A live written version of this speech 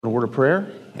A word of prayer,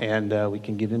 and we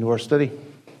can get into our study.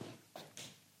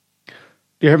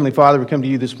 Dear Heavenly Father, we come to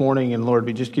you this morning, and Lord,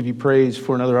 we just give you praise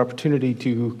for another opportunity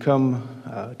to come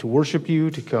to worship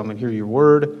you, to come and hear your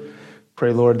word.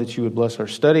 Pray, Lord, that you would bless our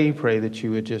study. Pray that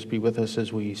you would just be with us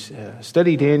as we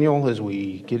study Daniel, as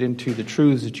we get into the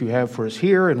truths that you have for us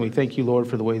here, and we thank you, Lord,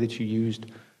 for the way that you used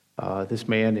this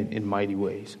man in mighty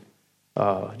ways.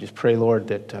 Just pray, Lord,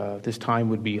 that this time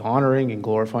would be honoring and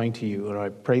glorifying to you. And I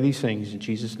pray these things in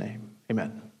Jesus' name.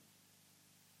 Amen.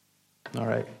 All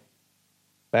right.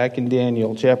 Back in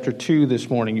Daniel chapter 2 this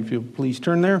morning. If you'll please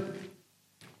turn there.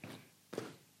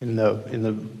 I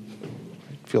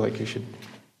feel like I should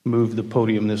move the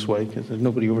podium this way because there's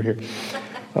nobody over here.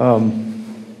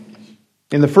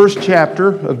 In the first chapter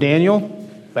of Daniel,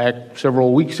 back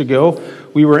several weeks ago,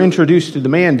 we were introduced to the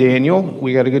man Daniel.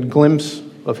 We got a good glimpse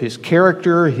of his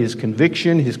character, his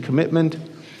conviction, his commitment.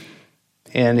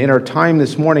 And in our time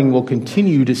this morning, we'll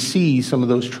continue to see some of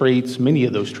those traits, many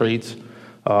of those traits,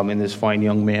 in this fine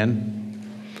young man.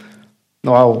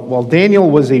 Now, while Daniel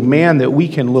was a man that we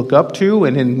can look up to,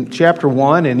 and in chapter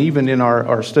 1, and even in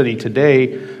our study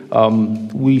today,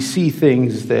 we see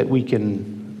things that we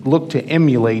can look to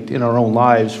emulate in our own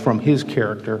lives from his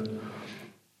character.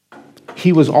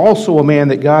 He was also a man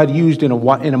that God used in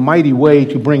a mighty way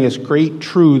to bring us great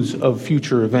truths of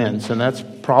future events. And that's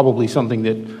probably something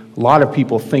that a lot of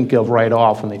people think of right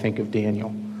off when they think of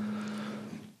Daniel.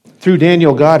 Through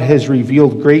Daniel, God has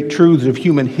revealed great truths of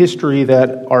human history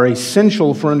that are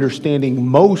essential for understanding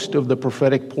most of the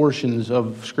prophetic portions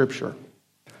of Scripture.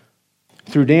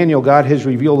 Through Daniel, God has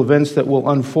revealed events that will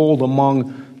unfold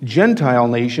among Gentile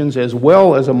nations as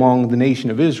well as among the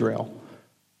nation of Israel,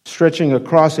 stretching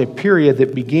across a period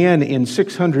that began in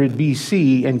 600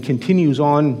 BC and continues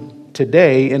on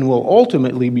today and will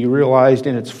ultimately be realized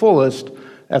in its fullest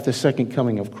at the second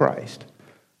coming of Christ.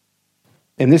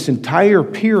 And this entire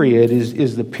period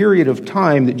is the period of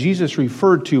time that Jesus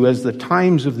referred to as the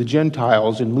times of the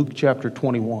Gentiles in Luke chapter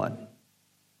 21.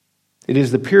 It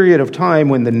is the period of time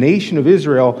when the nation of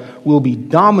Israel will be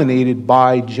dominated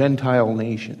by Gentile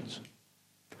nations.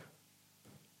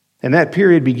 And that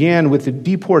period began with the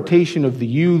deportation of the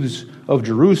youths of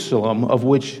Jerusalem, of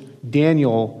which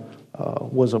Daniel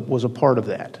was a part of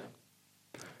that.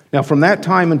 Now, from that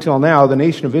time until now, the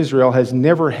nation of Israel has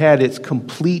never had its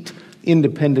complete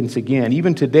independence again.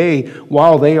 Even today,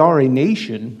 while they are a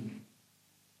nation,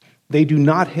 they do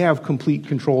not have complete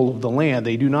control of the land.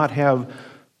 They do not have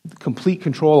complete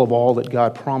control of all that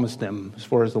God promised them as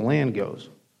far as the land goes.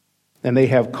 And they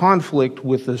have conflict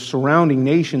with the surrounding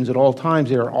nations at all times.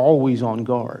 They are always on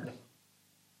guard.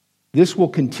 This will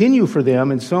continue for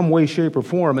them in some way, shape, or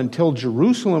form until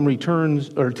Jerusalem returns,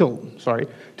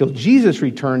 till Jesus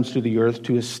returns to the earth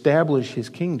to establish his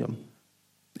kingdom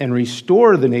and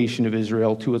restore the nation of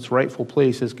Israel to its rightful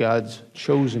place as God's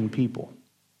chosen people.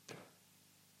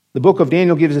 The book of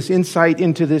Daniel gives us insight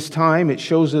into this time. It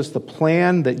shows us the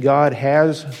plan that God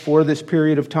has for this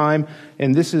period of time,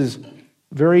 and this is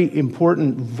very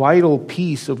important, vital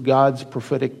piece of God's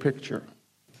prophetic picture.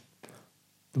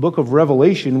 The book of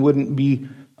Revelation wouldn't be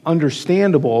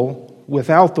understandable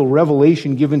without the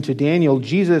revelation given to Daniel.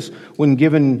 Jesus, when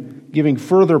giving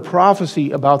further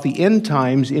prophecy about the end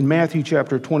times in Matthew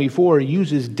chapter 24,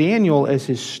 uses Daniel as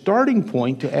his starting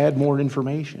point to add more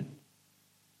information.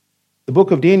 The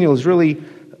book of Daniel is really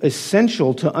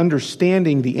essential to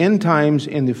understanding the end times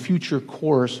and the future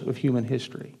course of human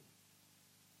history.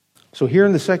 So here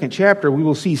in the second chapter, we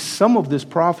will see some of this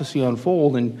prophecy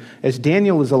unfold, and as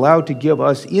Daniel is allowed to give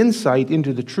us insight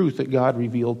into the truth that God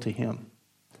revealed to him.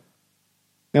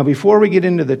 Now, before we get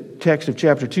into the text of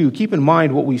chapter 2, keep in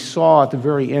mind what we saw at the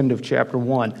very end of chapter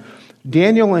 1.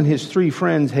 Daniel and his three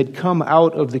friends had come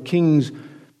out of the king's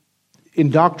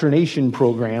indoctrination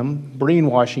program,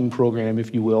 brainwashing program,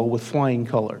 if you will, with flying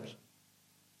colors.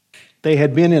 They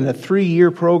had been in a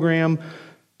 3-year program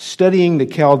studying the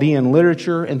Chaldean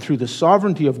literature, and through the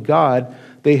sovereignty of God,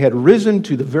 they had risen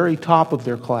to the very top of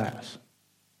their class.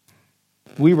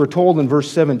 We were told in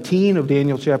verse 17 of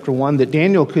Daniel chapter 1 that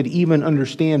Daniel could even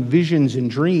understand visions and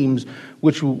dreams,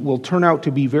 which will turn out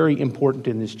to be very important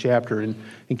in this chapter. And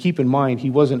keep in mind, he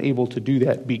wasn't able to do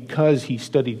that because he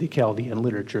studied the Chaldean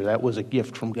literature. That was a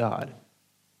gift from God.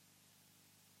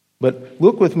 But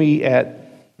look with me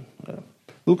at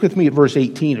verse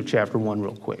 18 of chapter 1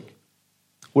 real quick,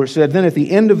 where it said, "Then at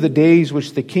the end of the days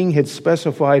which the king had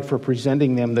specified for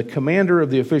presenting them, the commander of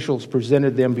the officials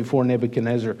presented them before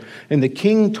Nebuchadnezzar. And the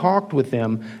king talked with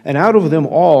them, and out of them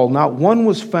all not one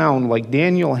was found like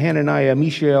Daniel, Hananiah,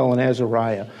 Mishael, and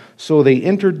Azariah. So they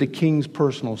entered the king's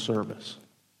personal service."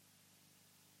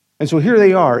 And so here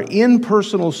they are, in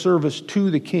personal service to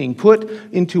the king, put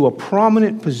into a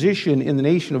prominent position in the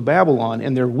nation of Babylon,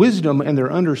 and their wisdom and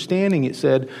their understanding, it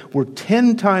said, were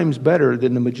 10 times better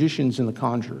than the magicians and the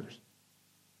conjurers,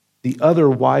 the other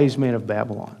wise men of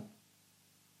Babylon.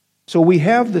 So we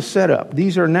have the setup.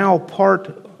 These are now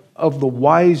part of the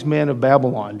wise men of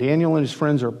Babylon. Daniel and his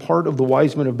friends are part of the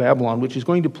wise men of Babylon, which is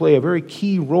going to play a very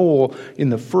key role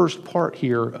in the first part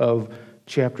here of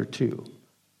chapter 2.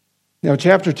 Now,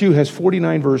 chapter 2 has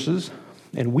 49 verses,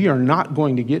 and we are not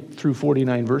going to get through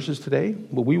 49 verses today,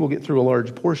 but we will get through a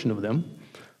large portion of them.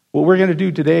 What we're going to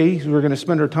do today is we're going to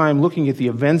spend our time looking at the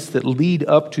events that lead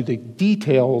up to the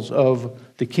details of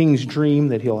the king's dream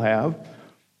that he'll have,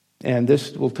 and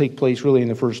this will take place really in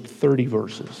the first 30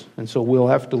 verses, and so we'll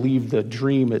have to leave the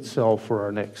dream itself for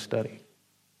our next study.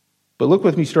 But look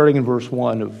with me starting in verse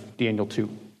 1 of Daniel 2.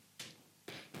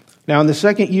 Now, in the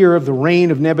second year of the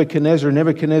reign of Nebuchadnezzar,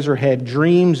 Nebuchadnezzar had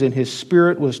dreams, and his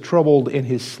spirit was troubled, and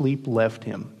his sleep left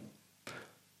him.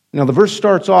 Now, the verse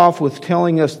starts off with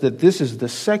telling us that this is the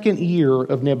second year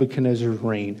of Nebuchadnezzar's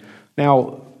reign.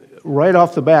 Now, right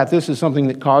off the bat, this is something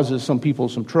that causes some people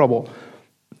some trouble.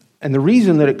 And the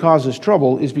reason that it causes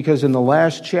trouble is because in the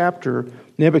last chapter,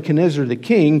 Nebuchadnezzar the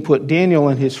king put Daniel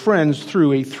and his friends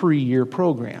through a 3-year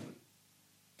program.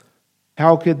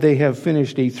 How could they have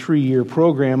finished a 3-year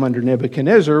program under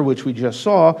Nebuchadnezzar, which we just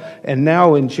saw, and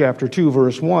now in chapter 2,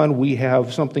 verse 1, we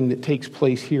have something that takes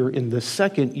place here in the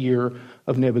second year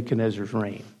of Nebuchadnezzar's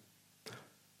reign?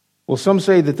 Well, some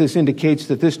say that this indicates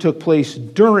that this took place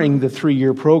during the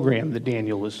 3-year program that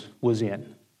Daniel was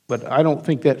in. But I don't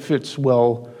think that fits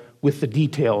well with the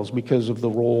details because of the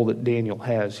role that Daniel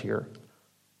has here.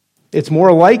 It's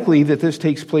more likely that this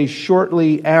takes place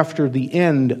shortly after the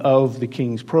end of the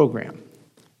king's program.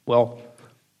 Well,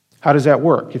 how does that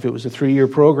work? If it was a 3-year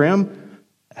program,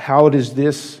 how does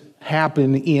this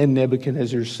happen in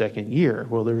Nebuchadnezzar's second year?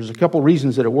 Well, there's a couple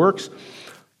reasons that it works.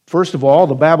 First of all,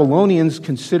 the Babylonians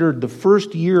considered the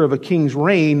first year of a king's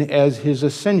reign as his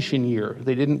ascension year.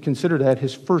 They didn't consider that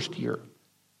his first year.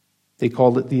 They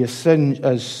called it the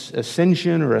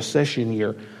ascension or accession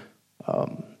year.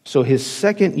 So his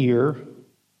second year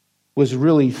was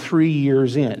really 3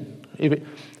 years in. If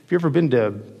you've ever been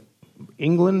to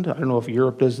England, I don't know if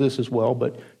Europe does this as well,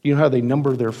 but you know how they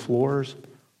number their floors?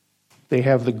 They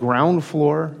have the ground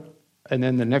floor, and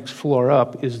then the next floor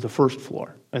up is the first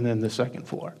floor, and then the second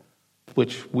floor,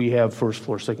 which we have first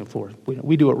floor, second floor.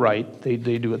 We do it right. They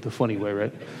do it the funny way,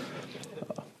 right?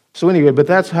 So anyway, but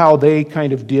that's how they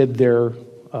kind of did their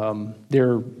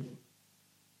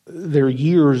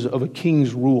years of a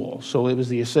king's rule. So it was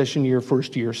the accession year,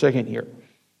 first year, second year.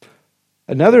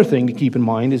 Another thing to keep in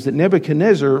mind is that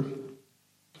Nebuchadnezzar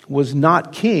was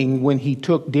not king when he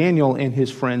took Daniel and his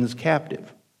friends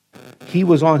captive. He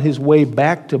was on his way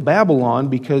back to Babylon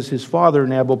because his father,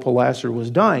 Nabopolassar, was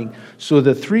dying. So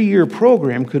the 3-year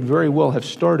program could very well have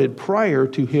started prior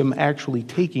to him actually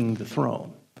taking the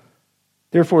throne.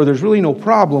 Therefore, there's really no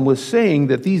problem with saying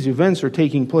that these events are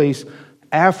taking place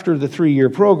after the 3-year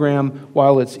program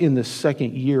while it's in the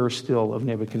second year still of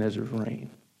Nebuchadnezzar's reign.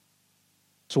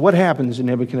 So what happens in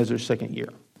Nebuchadnezzar's second year?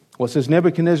 Well, it says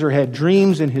Nebuchadnezzar had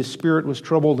dreams and his spirit was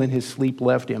troubled and his sleep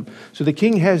left him. So the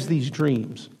king has these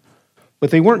dreams, but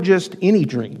they weren't just any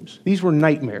dreams. These were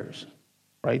nightmares,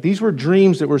 right? These were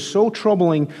dreams that were so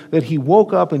troubling that he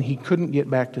woke up and he couldn't get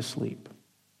back to sleep.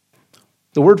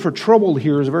 The word for troubled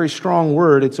here is a very strong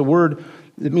word. It's a word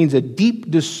that means a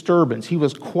deep disturbance. He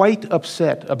was quite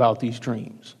upset about these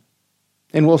dreams.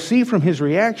 And we'll see from his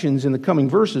reactions in the coming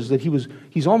verses that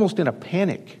he's almost in a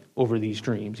panic over these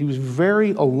dreams. He was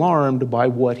very alarmed by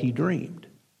what he dreamed.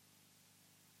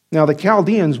 Now, the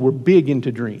Chaldeans were big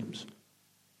into dreams.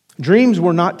 Dreams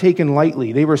were not taken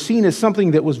lightly. They were seen as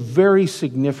something that was very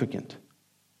significant.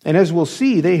 And as we'll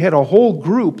see, they had a whole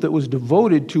group that was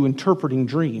devoted to interpreting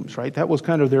dreams, right? That was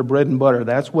kind of their bread and butter.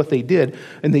 That's what they did.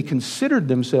 And they considered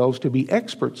themselves to be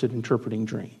experts at interpreting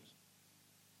dreams.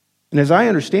 And as I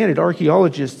understand it,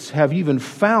 archaeologists have even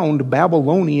found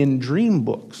Babylonian dream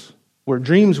books where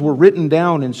dreams were written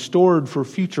down and stored for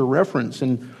future reference.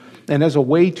 And as a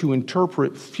way to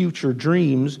interpret future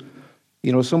dreams,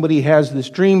 you know, somebody has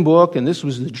this dream book, and this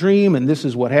was the dream, and this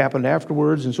is what happened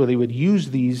afterwards. And so they would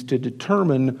use these to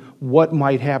determine what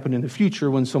might happen in the future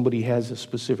when somebody has a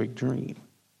specific dream.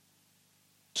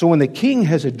 So when the king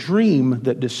has a dream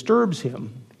that disturbs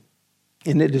him,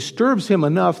 and it disturbs him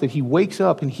enough that he wakes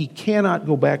up and he cannot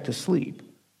go back to sleep,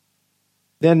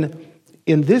 then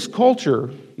in this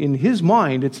culture, in his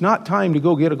mind, it's not time to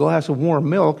go get a glass of warm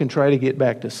milk and try to get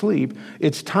back to sleep.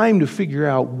 It's time to figure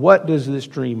out, what does this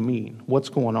dream mean? What's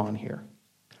going on here?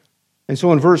 And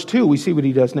so in verse 2, we see what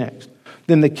he does next.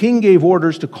 Then the king gave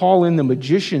orders to call in the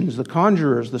magicians, the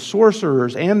conjurers, the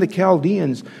sorcerers, and the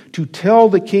Chaldeans to tell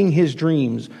the king his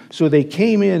dreams. So they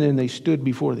came in and they stood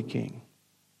before the king.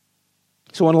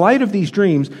 So in light of these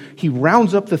dreams, he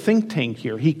rounds up the think tank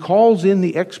here. He calls in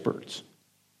the experts.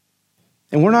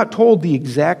 And we're not told the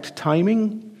exact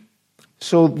timing.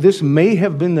 So this may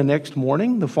have been the next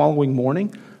morning, the following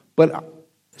morning. But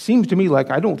it seems to me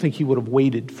like I don't think he would have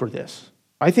waited for this.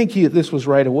 I think this was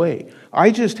right away.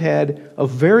 I just had a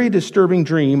very disturbing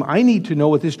dream. I need to know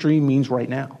what this dream means right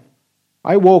now.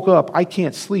 I woke up. I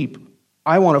can't sleep.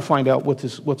 I want to find out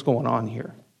what's going on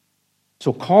here.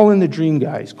 So call in the dream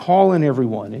guys. Call in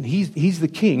everyone. And he's the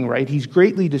king, right? He's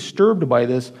greatly disturbed by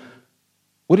this.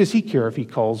 What does he care if he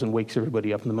calls and wakes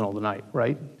everybody up in the middle of the night,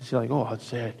 right? He's like, oh, it's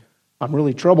sad. I'm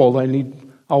really troubled.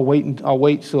 I'll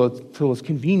wait till it's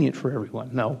convenient for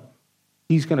everyone. No.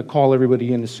 He's going to call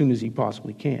everybody in as soon as he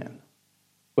possibly can.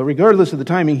 But regardless of the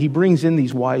timing, he brings in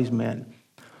these wise men.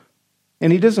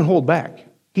 And he doesn't hold back.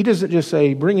 He doesn't just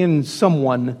say, bring in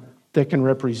someone that can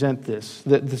represent this.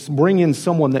 Bring in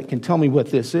someone that can tell me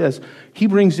what this is. He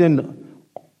brings in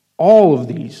all of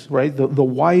these, right? The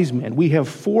wise men. We have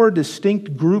 4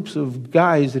 distinct groups of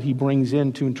guys that he brings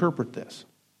in to interpret this.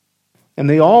 And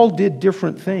they all did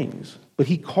different things. But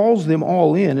he calls them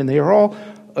all in, and they are all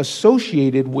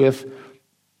associated with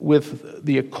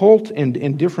the occult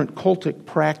and different cultic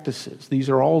practices. These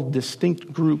are all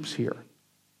distinct groups here.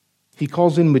 He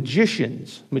calls in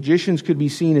magicians. Magicians could be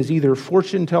seen as either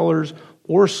fortune tellers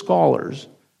or scholars.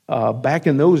 Back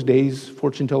in those days,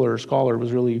 fortune teller or scholar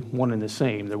was really one and the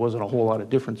same. There wasn't a whole lot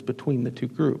of difference between the two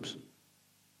groups.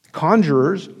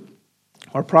 Conjurers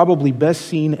are probably best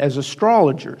seen as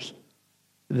astrologers.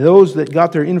 Those that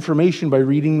got their information by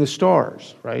reading the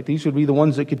stars, right? These would be the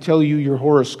ones that could tell you your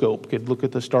horoscope, could look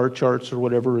at the star charts or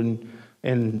whatever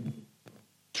and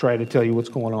try to tell you what's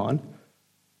going on.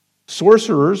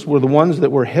 Sorcerers were the ones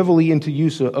that were heavily into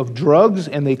use of drugs,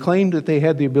 and they claimed that they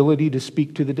had the ability to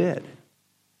speak to the dead,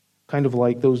 kind of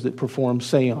like those that perform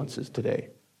seances today.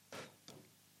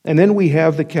 And then we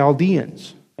have the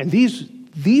Chaldeans, and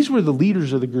these were the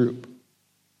leaders of the group,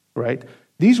 right?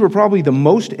 These were probably the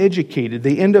most educated.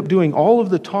 They end up doing all of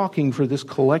the talking for this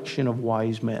collection of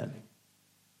wise men.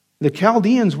 The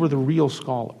Chaldeans were the real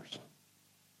scholars.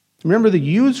 Remember, the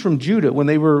youths from Judah, when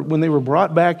they were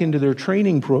brought back into their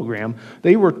training program,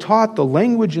 they were taught the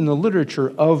language and the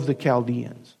literature of the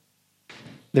Chaldeans.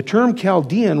 The term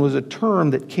Chaldean was a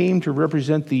term that came to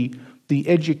represent the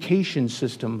education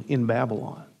system in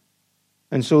Babylon.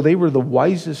 And so they were the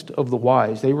wisest of the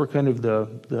wise. They were kind of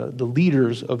the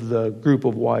leaders of the group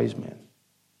of wise men.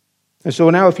 And so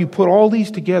now if you put all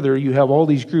these together, you have all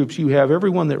these groups. You have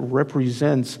everyone that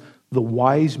represents the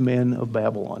wise men of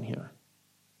Babylon here.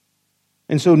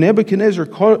 And so Nebuchadnezzar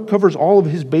covers all of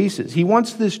his bases. He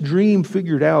wants this dream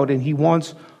figured out, and he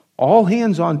wants all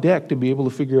hands on deck to be able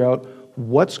to figure out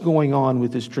what's going on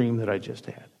with this dream that I just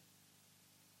had.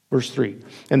 Verse 3,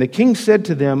 and the king said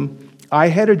to them, I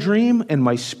had a dream, and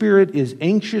my spirit is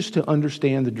anxious to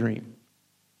understand the dream.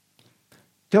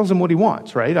 Tells him what he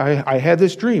wants, right? I had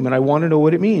this dream, and I want to know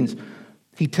what it means.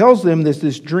 He tells them that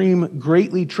this dream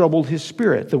greatly troubled his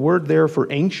spirit. The word there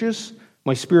for anxious,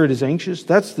 my spirit is anxious,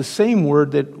 that's the same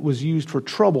word that was used for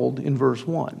troubled in verse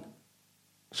 1.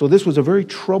 So this was a very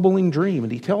troubling dream,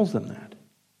 and he tells them that.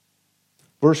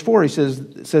 Verse 4, he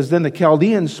says, then the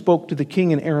Chaldeans spoke to the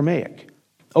king in Aramaic.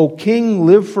 O king,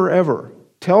 live forever.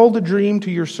 Tell the dream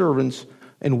to your servants,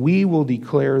 and we will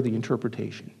declare the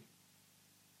interpretation.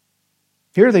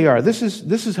 Here they are. This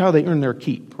is how they earn their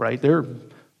keep, right? They're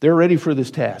ready for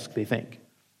this task, they think.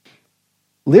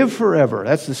 Live forever.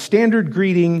 That's the standard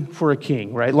greeting for a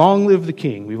king, right? Long live the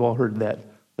king. We've all heard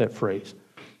that phrase.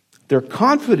 They're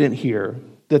confident here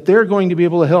that they're going to be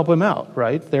able to help him out,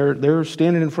 right? They're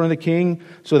standing in front of the king,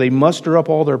 so they muster up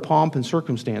all their pomp and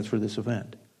circumstance for this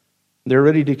event. They're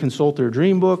ready to consult their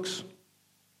dream books.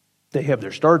 They have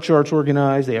their star charts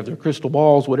organized. They have their crystal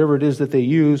balls, whatever it is that they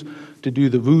use to do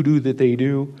the voodoo that they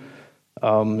do.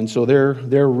 And so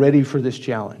they're ready for this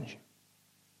challenge.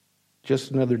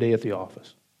 Just another day at the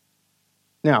office.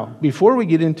 Now, before we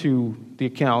get into the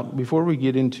account, before we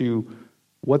get into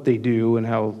what they do and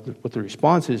what the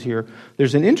response is here,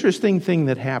 there's an interesting thing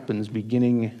that happens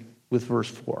beginning with verse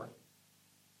 4.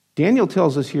 Daniel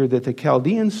tells us here that the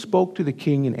Chaldeans spoke to the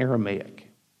king in Aramaic.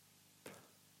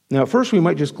 Now, at first we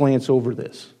might just glance over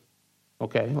this.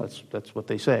 Okay, that's what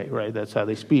they say, right? That's how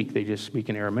they speak. They just speak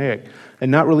in Aramaic and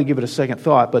not really give it a second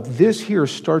thought. But this here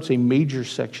starts a major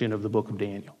section of the book of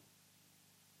Daniel.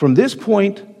 From this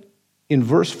point in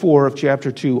verse 4 of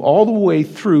chapter 2 all the way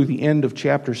through the end of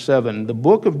chapter 7, the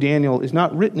book of Daniel is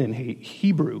not written in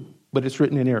Hebrew, but it's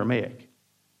written in Aramaic.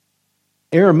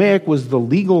 Aramaic was the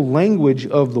legal language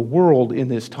of the world in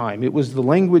this time. It was the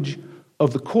language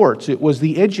of the courts. It was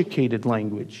the educated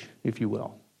language, if you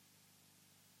will.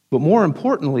 But more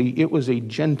importantly, it was a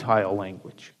Gentile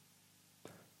language.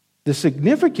 The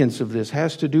significance of this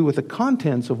has to do with the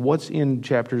contents of what's in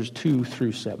chapters 2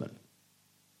 through 7.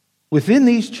 Within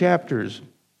these chapters,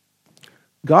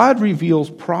 God reveals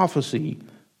prophecy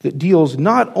that deals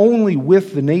not only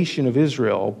with the nation of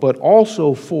Israel, but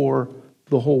also for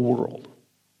the whole world.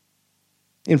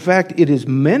 In fact, it is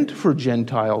meant for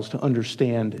Gentiles to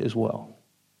understand as well.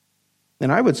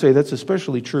 And I would say that's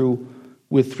especially true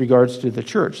with regards to the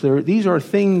church. These are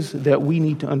things that we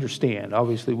need to understand.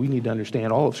 Obviously, we need to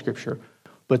understand all of Scripture.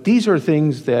 But these are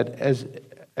things that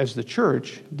as the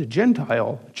church, the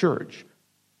Gentile church,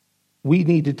 we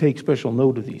need to take special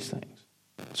note of these things.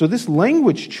 So this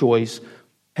language choice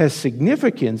has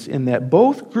significance in that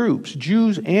both groups,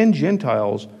 Jews and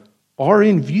Gentiles, are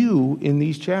in view in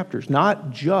these chapters, not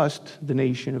just the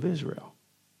nation of Israel.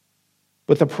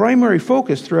 But the primary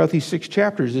focus throughout these 6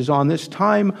 chapters is on this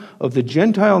time of the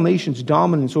Gentile nation's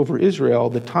dominance over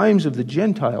Israel, the times of the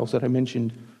Gentiles that I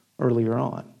mentioned earlier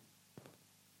on.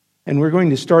 And we're going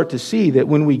to start to see that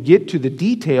when we get to the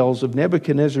details of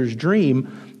Nebuchadnezzar's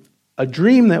dream, a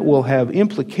dream that will have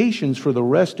implications for the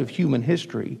rest of human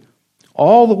history,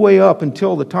 all the way up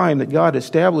until the time that God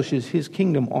establishes his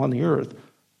kingdom on the earth.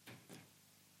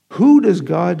 Who does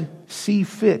God see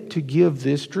fit to give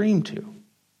this dream to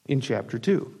in chapter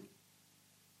 2?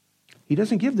 He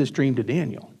doesn't give this dream to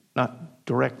Daniel, not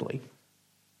directly.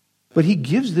 But he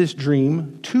gives this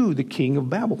dream to the king of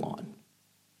Babylon.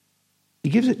 He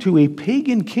gives it to a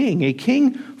pagan king, a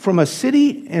king from a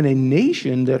city and a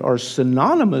nation that are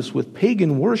synonymous with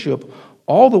pagan worship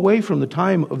all the way from the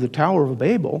time of the Tower of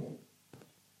Babel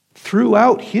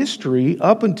throughout history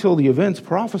up until the events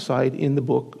prophesied in the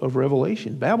book of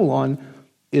Revelation. Babylon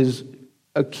is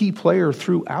a key player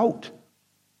throughout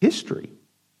history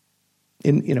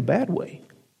in a bad way,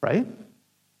 right?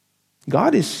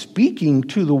 God is speaking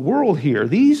to the world here.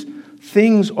 These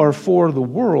things are for the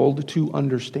world to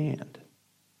understand.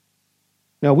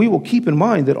 Now, we will keep in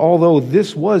mind that although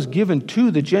this was given to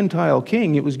the Gentile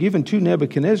king, it was given to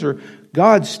Nebuchadnezzar,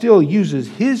 God still uses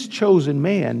his chosen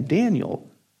man, Daniel,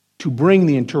 to bring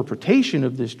the interpretation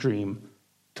of this dream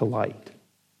to light.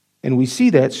 And we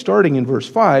see that starting in verse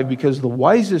 5, because the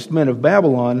wisest men of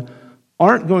Babylon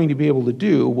aren't going to be able to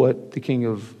do what the king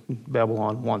of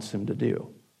Babylon wants them to do.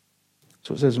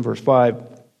 So it says in verse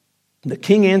 5, the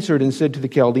king answered and said to the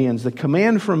Chaldeans, the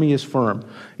command from me is firm.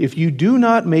 If you do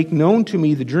not make known to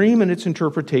me the dream and its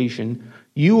interpretation,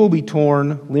 you will be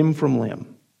torn limb from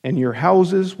limb, and your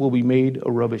houses will be made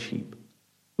a rubbish heap.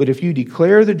 But if you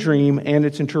declare the dream and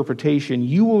its interpretation,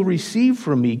 you will receive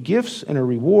from me gifts and a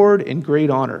reward and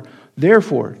great honor.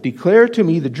 Therefore, declare to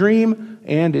me the dream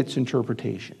and its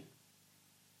interpretation.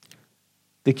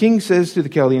 The king says to the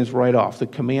Chaldeans right off, the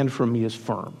command from me is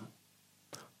firm.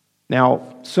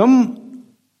 Now, some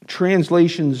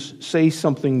translations say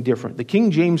something different. The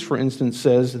King James, for instance,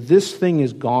 says, this thing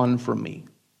is gone from me.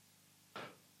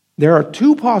 There are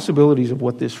 2 possibilities of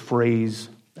what this phrase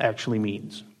actually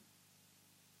means.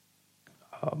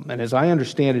 And as I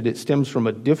understand it, it stems from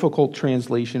a difficult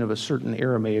translation of a certain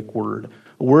Aramaic word,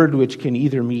 a word which can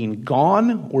either mean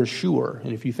gone or sure.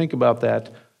 And if you think about that,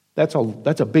 that's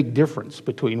a big difference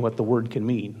between what the word can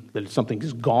mean, that something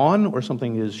is gone or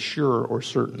something is sure or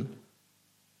certain.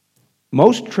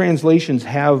 Most translations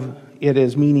have it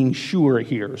as meaning sure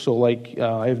here. So like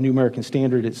I have New American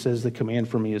Standard, it says the command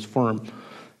for me is firm.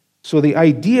 So the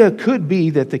idea could be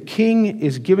that the king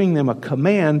is giving them a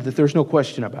command that there's no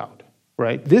question about,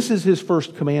 right? This is his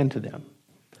first command to them,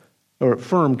 or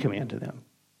firm command to them.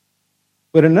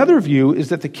 But another view is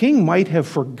that the king might have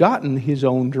forgotten his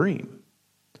own dream,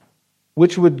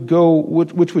 which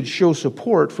would show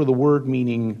support for the word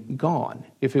meaning gone,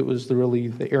 if it was really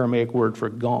the Aramaic word for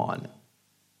gone.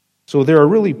 So there are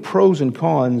really pros and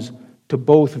cons to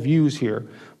both views here.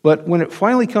 But when it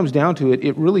finally comes down to it,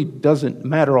 it really doesn't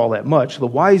matter all that much. The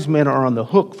wise men are on the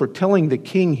hook for telling the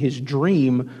king his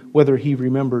dream, whether he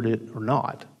remembered it or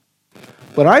not.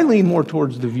 But I lean more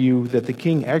towards the view that the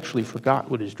king actually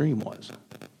forgot what his dream was.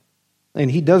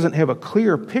 And he doesn't have a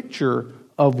clear picture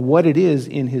of what it is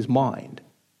in his mind.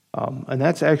 And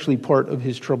that's actually part of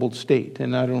his troubled state.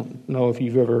 And I don't know if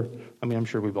you've ever, I'm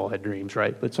sure we've all had dreams,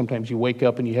 right? But sometimes you wake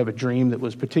up and you have a dream that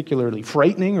was particularly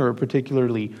frightening or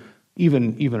particularly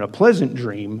even a pleasant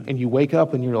dream, and you wake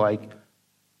up and you're like,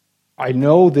 I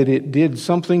know that it did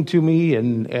something to me,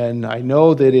 and I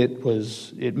know that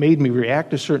it made me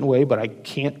react a certain way, but I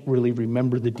can't really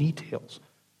remember the details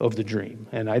of the dream.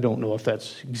 And I don't know if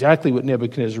that's exactly what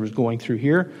Nebuchadnezzar was going through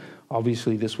here.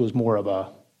 Obviously, this was more of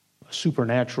a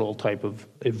supernatural type of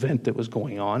event that was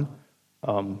going on.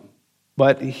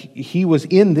 But he was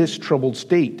in this troubled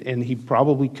state, and he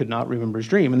probably could not remember his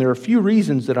dream. And there are a few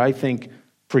reasons that I think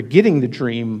forgetting the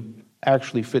dream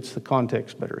actually fits the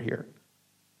context better here.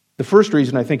 The first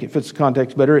reason I think it fits the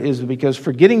context better is because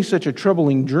forgetting such a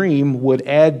troubling dream would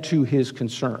add to his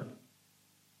concern.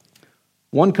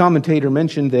 One commentator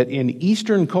mentioned that in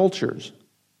Eastern cultures,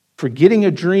 forgetting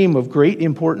a dream of great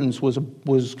importance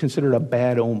was considered a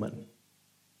bad omen.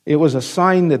 It was a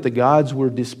sign that the gods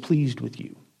were displeased with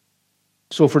you.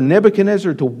 So for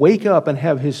Nebuchadnezzar to wake up and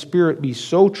have his spirit be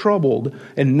so troubled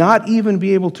and not even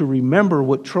be able to remember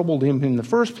what troubled him in the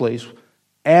first place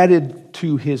added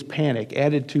to his panic,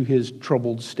 added to his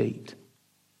troubled state.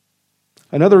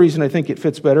 Another reason I think it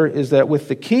fits better is that with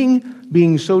the king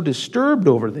being so disturbed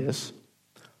over this,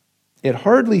 it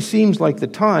hardly seems like the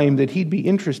time that he'd be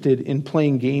interested in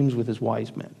playing games with his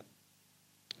wise men.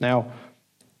 Now,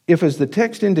 if, as the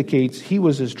text indicates, he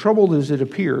was as troubled as it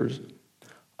appears,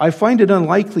 I find it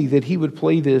unlikely that he would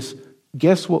play this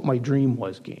guess what my dream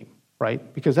was game,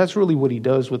 right? Because that's really what he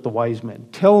does with the wise men.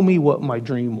 Tell me what my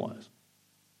dream was.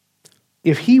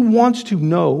 If he wants to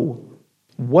know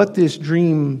what this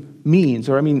dream means,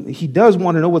 he does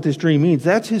want to know what this dream means,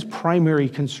 that's his primary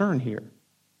concern here.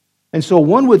 And so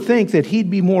one would think that he'd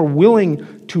be more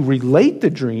willing to relate the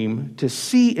dream to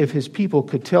see if his people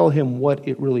could tell him what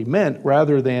it really meant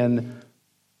rather than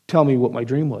tell me what my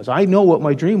dream was. I know what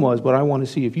my dream was, but I want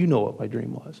to see if you know what my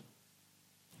dream was.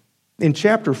 In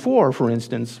chapter 4, for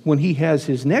instance, when he has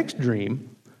his next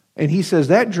dream, and he says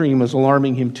that dream is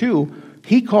alarming him too,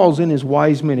 he calls in his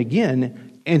wise men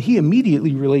again, and he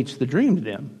immediately relates the dream to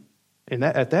them. And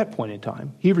at that point in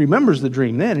time, he remembers the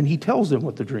dream then, and he tells them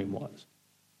what the dream was.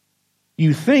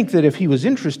 You think that if he was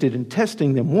interested in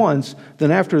testing them once,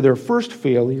 then after their first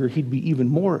failure, he'd be even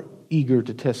more eager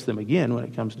to test them again when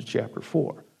it comes to chapter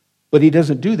 4. But he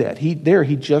doesn't do that. He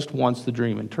just wants the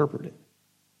dream interpreted.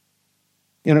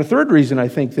 And a third reason I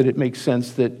think that it makes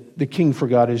sense that the king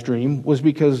forgot his dream was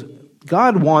because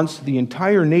God wants the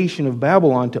entire nation of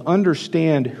Babylon to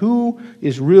understand who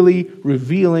is really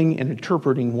revealing and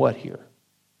interpreting what here.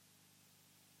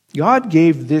 God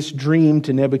gave this dream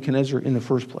to Nebuchadnezzar in the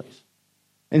first place.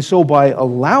 And so by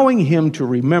allowing him to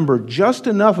remember just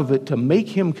enough of it to make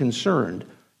him concerned,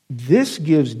 this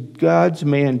gives God's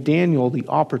man Daniel the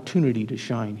opportunity to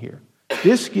shine here.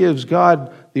 This gives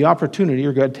God the opportunity,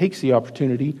 or God takes the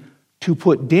opportunity, to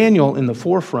put Daniel in the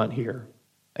forefront here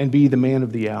and be the man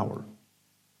of the hour.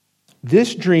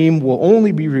 This dream will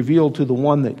only be revealed to the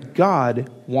one that God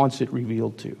wants it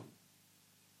revealed to.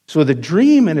 So the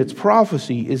dream and its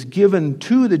prophecy is given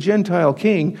to the Gentile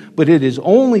king, but it is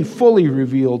only fully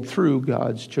revealed through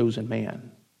God's chosen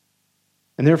man.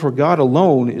 And therefore God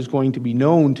alone is going to be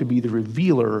known to be the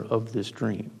revealer of this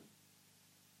dream.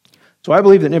 So I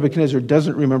believe that Nebuchadnezzar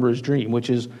doesn't remember his dream,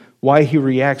 which is why he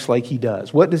reacts like he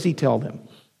does. What does he tell them?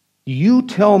 You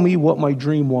tell me what my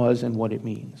dream was and what it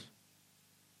means.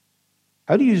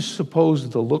 How do you suppose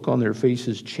the look on their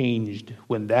faces changed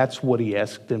when that's what he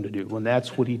asked them to do, when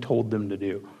that's what he told them to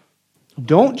do?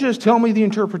 Don't just tell me the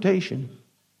interpretation.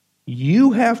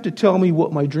 You have to tell me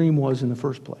what my dream was in the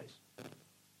first place.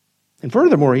 And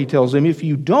furthermore, he tells them, if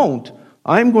you don't,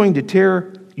 I'm going to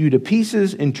tear you to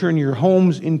pieces and turn your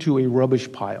homes into a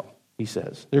rubbish pile, he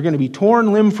says. They're going to be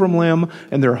torn limb from limb,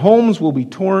 and their homes will be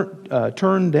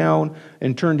turned down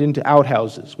and turned into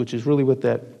outhouses, which is really what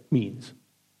that means.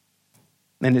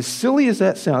 And as silly as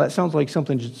that sounds like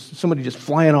somebody just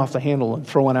flying off the handle and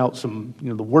throwing out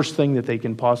the worst thing that they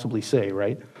can possibly say,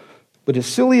 right? But as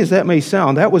silly as that may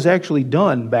sound, that was actually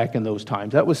done back in those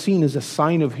times. That was seen as a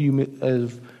sign of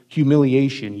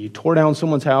humiliation. You tore down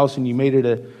someone's house and you made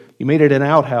it an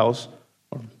outhouse,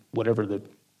 or whatever the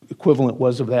equivalent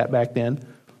was of that back then,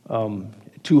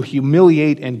 to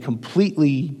humiliate and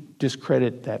completely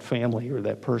discredit that family or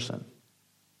that person.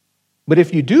 But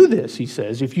if you do this, he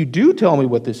says, if you do tell me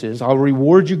what this is, I'll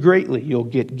reward you greatly. You'll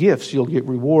get gifts, you'll get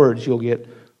rewards, you'll get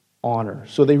honor.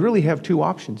 So they really have two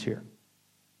options here.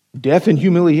 Death and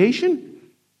humiliation,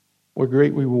 or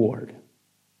great reward.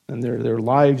 And their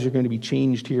lives are going to be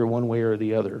changed here one way or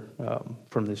the other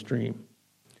from this dream.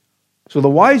 So the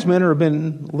wise men are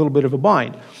in a little bit of a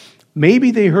bind.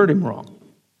 Maybe they heard him wrong.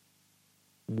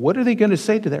 What are they going to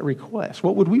say to that request?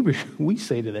 What would we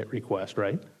say to that request,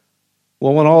 right?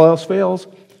 Well, when all else fails,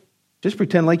 just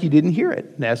pretend like you didn't hear it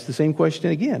and ask the same question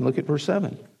again. Look at verse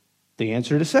 7. They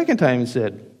answered a second time and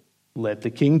said, let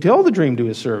the king tell the dream to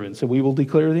his servants, and we will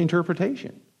declare the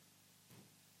interpretation.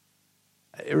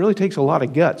 It really takes a lot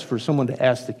of guts for someone to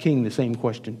ask the king the same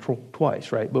question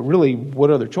twice, right? But really,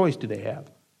 what other choice do they have?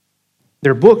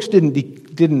 Their books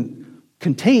didn't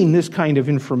contain this kind of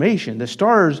information. The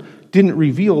stars didn't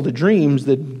reveal the dreams.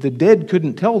 The dead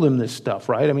couldn't tell them this stuff,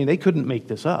 right? I mean, they couldn't make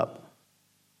this up.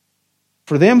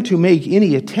 For them to make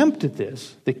any attempt at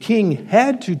this, the king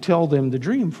had to tell them the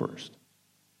dream first.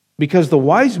 Because the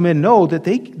wise men know that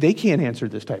they can't answer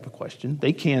this type of question.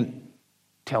 They can't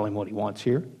tell him what he wants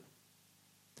here.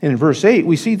 And in verse 8,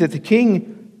 we see that the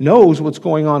king knows what's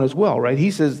going on as well, right?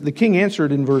 He says, the king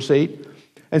answered in verse 8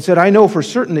 and said, I know for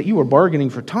certain that you are bargaining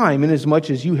for time, inasmuch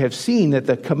as you have seen that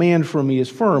the command from me is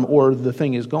firm, or the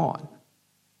thing is gone.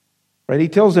 Right? He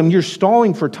tells them, you're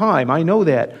stalling for time. I know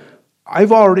that.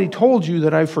 I've already told you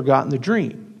that I've forgotten the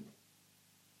dream.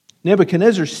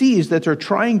 Nebuchadnezzar sees that they're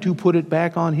trying to put it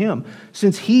back on him.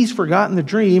 Since he's forgotten the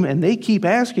dream and they keep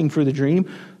asking for the dream,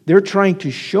 they're trying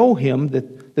to show him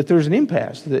that there's an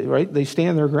impasse, right? They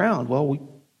stand their ground. Well,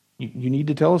 you need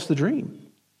to tell us the dream.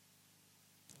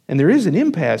 And there is an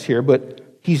impasse here, but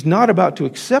he's not about to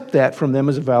accept that from them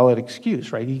as a valid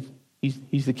excuse, right?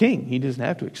 He's the king. He doesn't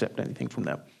have to accept anything from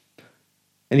them.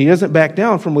 And he doesn't back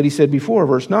down from what he said before,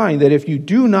 verse 9, that if you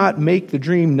do not make the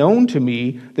dream known to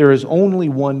me, there is only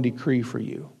one decree for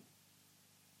you.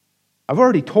 I've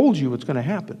already told you what's going to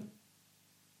happen.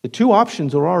 The two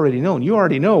options are already known. You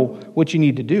already know what you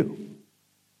need to do.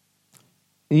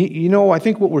 And I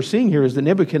think what we're seeing here is that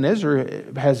Nebuchadnezzar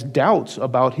has doubts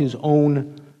about his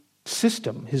own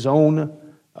system, his own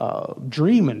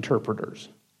dream interpreters.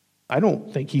 I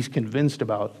don't think he's convinced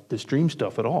about this dream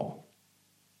stuff at all.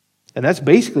 And that's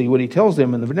basically what he tells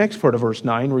them in the next part of verse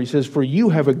 9, where he says, for you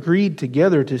have agreed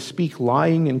together to speak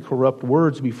lying and corrupt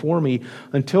words before me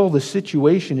until the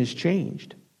situation is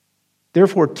changed.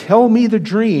 Therefore, tell me the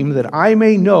dream that I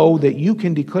may know that you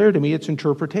can declare to me its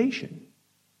interpretation.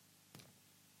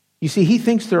 You see, he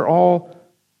thinks they're all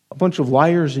a bunch of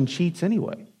liars and cheats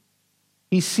anyway.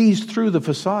 He sees through the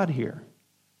facade here.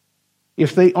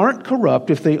 If they aren't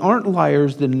corrupt, if they aren't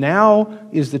liars, then now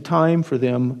is the time for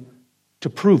them to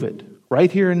prove it,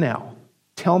 right here and now.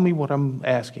 Tell me what I'm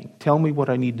asking. Tell me what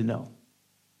I need to know.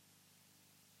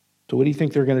 So what do you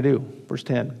think they're going to do? Verse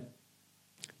 10.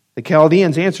 The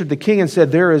Chaldeans answered the king and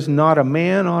said, there is not a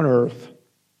man on earth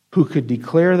who could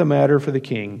declare the matter for the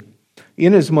king,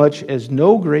 inasmuch as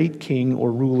no great king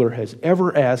or ruler has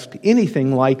ever asked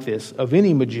anything like this of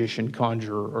any magician,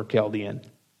 conjurer, or Chaldean.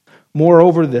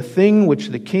 Moreover, the thing which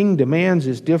the king demands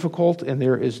is difficult, and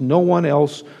there is no one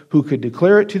else who could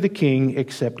declare it to the king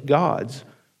except God's,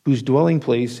 whose dwelling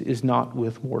place is not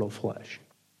with mortal flesh.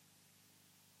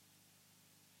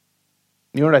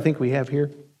 You know what I think we have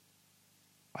here?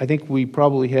 I think we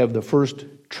probably have the first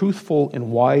truthful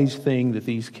and wise thing that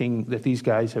these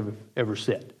guys have ever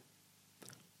said.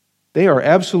 They are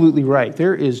absolutely right.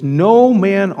 There is no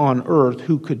man on earth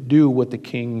who could do what the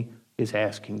king is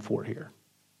asking for here.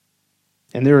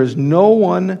 And there is no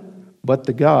one but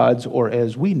the gods, or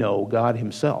as we know, God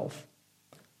himself,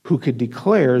 who could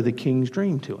declare the king's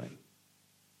dream to him.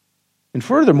 And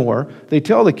furthermore, they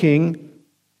tell the king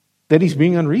that he's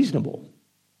being unreasonable.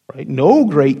 Right? No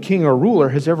great king or ruler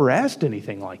has ever asked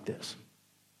anything like this.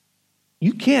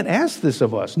 You can't ask this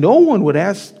of us. No one would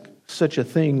ask such a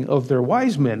thing of their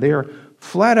wise men. They are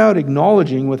flat out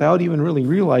acknowledging, without even really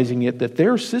realizing it, that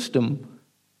their system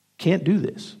can't do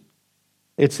this.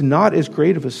 It's not as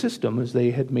great of a system as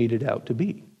they had made it out to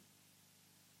be.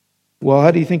 Well, how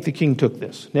do you think the king took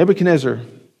this? Nebuchadnezzar,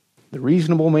 the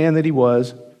reasonable man that he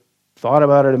was, thought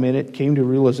about it a minute, came to a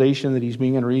realization that he's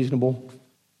being unreasonable,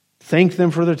 thanked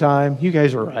them for their time. You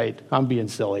guys are right. I'm being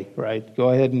silly, right? Go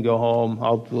ahead and go home.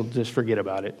 We'll just forget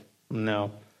about it.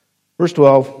 No. Verse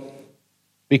 12,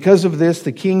 because of this,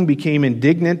 the king became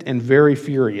indignant and very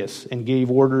furious and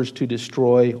gave orders to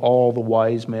destroy all the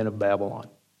wise men of Babylon.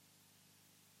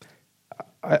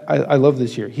 I love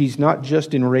this here. He's not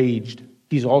just enraged,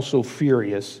 he's also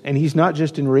furious. And he's not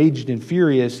just enraged and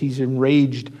furious, he's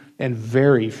enraged and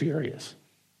very furious.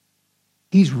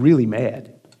 He's really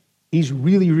mad. He's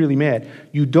really, really mad.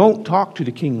 You don't talk to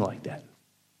the king like that.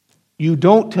 You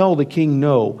don't tell the king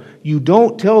no. You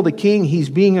don't tell the king he's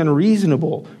being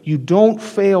unreasonable. You don't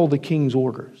fail the king's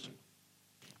orders.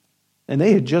 And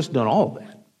they had just done all of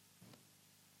that.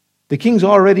 The king's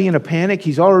already in a panic.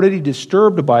 He's already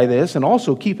disturbed by this. And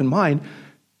also keep in mind,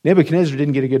 Nebuchadnezzar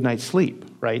didn't get a good night's sleep,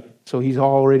 right? So he's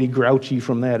already grouchy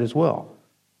from that as well.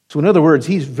 So in other words,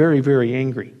 he's very, very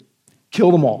angry.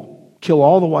 Kill them all. Kill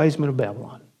all the wise men of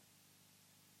Babylon.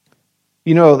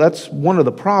 You know, that's one of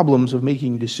the problems of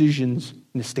making decisions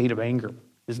in a state of anger,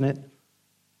 isn't it?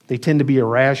 They tend to be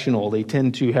irrational. They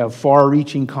tend to have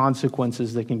far-reaching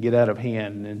consequences that can get out of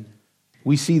hand. And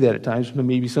we see that at times, but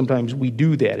maybe sometimes we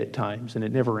do that at times, and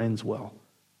it never ends well.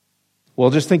 Well,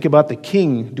 just think about the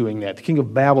king doing that, the king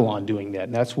of Babylon doing that,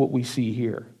 and that's what we see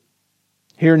here.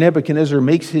 Here Nebuchadnezzar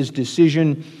makes his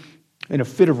decision in a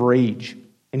fit of rage,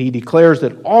 and he declares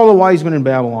that all the wise men in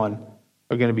Babylon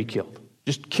are going to be killed.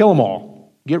 Just kill them all.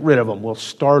 Get rid of them. We'll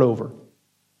start over.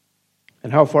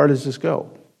 And how far does this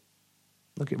go?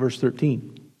 Look at verse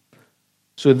 13.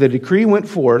 So the decree went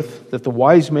forth that the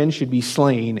wise men should be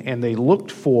slain, and they looked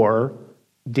for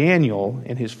Daniel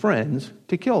and his friends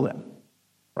to kill them.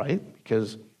 Right?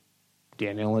 Because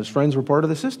Daniel and his friends were part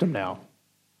of the system now.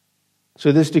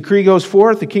 So this decree goes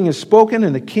forth, the king has spoken,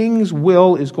 and the king's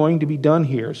will is going to be done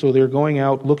here. So they're going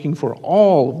out looking for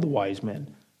all of the wise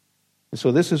men. And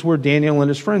so this is where Daniel and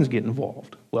his friends get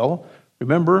involved. Well,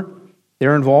 remember,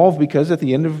 they're involved because at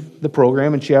the end of the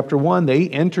program in chapter 1, they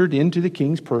entered into the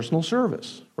king's personal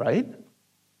service, right?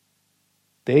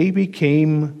 They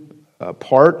became a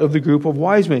part of the group of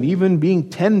wise men, even being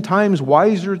 10 times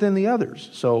wiser than the others.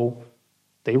 So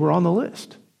they were on the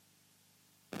list.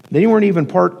 They weren't even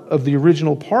part of the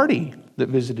original party that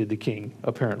visited the king,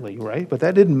 apparently, right? But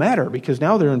that didn't matter because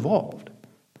now they're involved.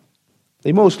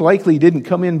 They most likely didn't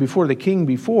come in before the king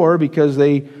before because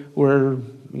they were,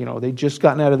 they'd just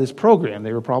gotten out of this program.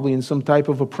 They were probably in some type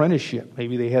of apprenticeship.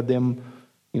 Maybe they had them,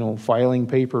 filing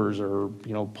papers or,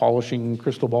 polishing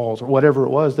crystal balls or whatever it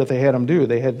was that they had them do.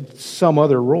 They had some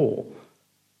other role.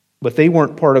 But they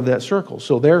weren't part of that circle,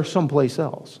 so they're someplace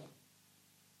else.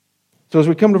 So as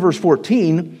we come to verse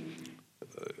 14,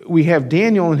 we have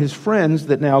Daniel and his friends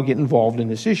that now get involved in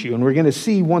this issue. And we're going to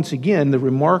see once again the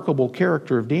remarkable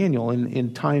character of Daniel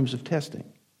in times of testing.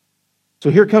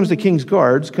 So here comes the king's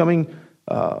guards coming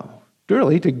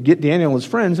really to get Daniel and his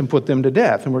friends and put them to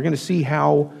death. And we're going to see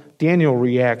how Daniel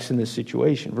reacts in this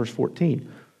situation. Verse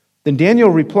 14. Then Daniel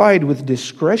replied with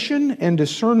discretion and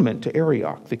discernment to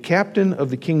Arioch, the captain of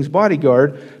the king's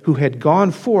bodyguard, who had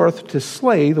gone forth to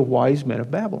slay the wise men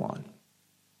of Babylon.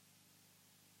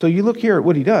 So you look here at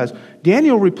what he does.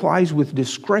 Daniel replies with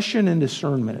discretion and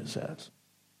discernment, it says.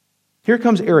 Here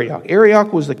comes Arioch.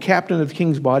 Arioch was the captain of the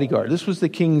king's bodyguard. This was the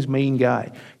king's main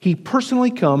guy. He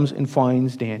personally comes and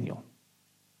finds Daniel.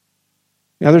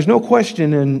 Now there's no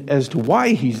question as to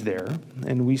why he's there.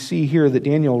 And we see here that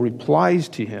Daniel replies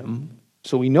to him.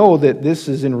 So we know that this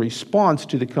is in response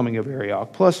to the coming of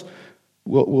Arioch. Plus,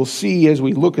 we'll see as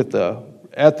we look at the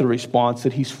response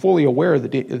that he's fully aware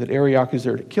that Arioch is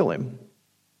there to kill him.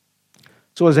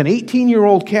 So as an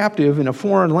 18-year-old captive in a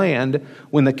foreign land,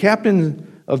 when the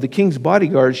captain of the king's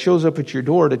bodyguard shows up at your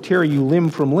door to tear you limb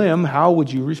from limb, how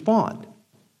would you respond?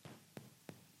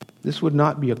 This would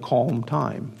not be a calm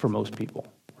time for most people,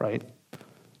 right?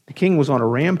 The king was on a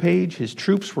rampage. His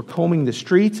troops were combing the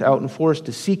streets out in force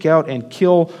to seek out and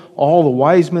kill all the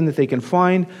wise men that they can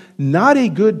find. Not a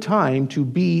good time to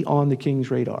be on the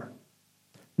king's radar.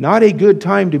 Not a good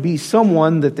time to be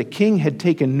someone that the king had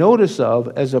taken notice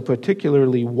of as a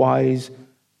particularly wise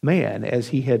man, as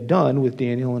he had done with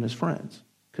Daniel and his friends,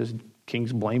 because the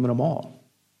king's blaming them all.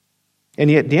 And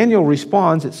yet Daniel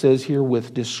responds, it says here,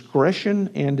 with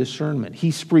discretion and discernment. He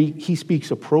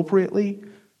speaks appropriately,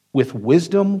 with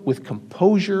wisdom, with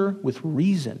composure, with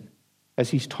reason, as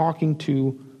he's talking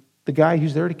to the guy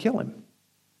who's there to kill him.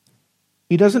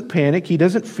 He doesn't panic. He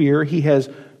doesn't fear. He has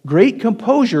great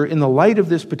composure in the light of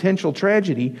this potential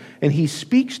tragedy, and he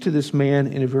speaks to this man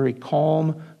in a very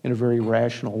calm and a very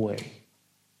rational way.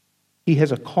 He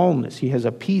has a calmness. He has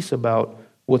a peace about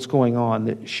what's going on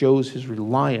that shows his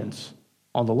reliance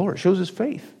on the Lord. It shows his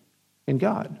faith in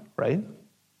God, right?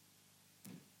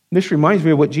 This reminds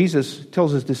me of what Jesus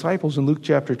tells his disciples in Luke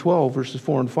chapter 12, verses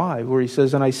 4 and 5, where he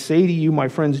says, "And I say to you, my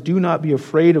friends, do not be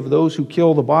afraid of those who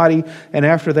kill the body, and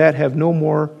after that have no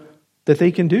more that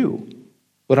they can do.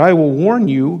 But I will warn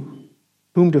you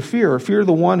whom to fear. Fear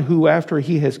the one who, after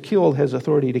he has killed, has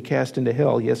authority to cast into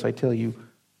hell. Yes, I tell you,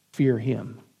 fear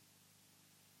him."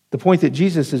 The point that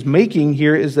Jesus is making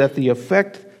here is that the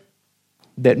effect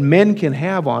that men can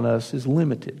have on us is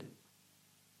limited.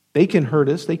 They can hurt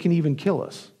us, they can even kill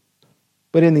us.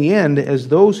 But in the end, as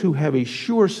those who have a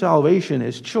sure salvation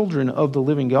as children of the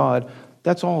living God,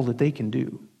 that's all that they can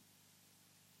do.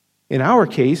 In our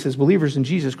case, as believers in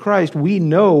Jesus Christ, we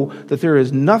know that there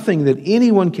is nothing that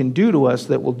anyone can do to us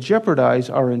that will jeopardize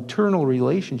our internal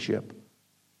relationship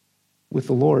with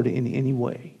the Lord in any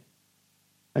way.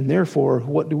 And therefore,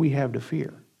 what do we have to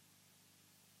fear?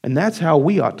 And that's how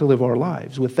we ought to live our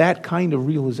lives, with that kind of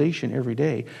realization every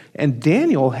day. And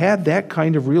Daniel had that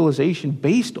kind of realization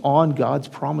based on God's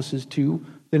promises to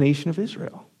the nation of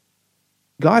Israel.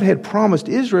 God had promised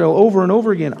Israel over and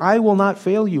over again, I will not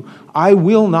fail you. I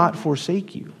will not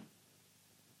forsake you.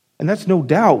 And that's no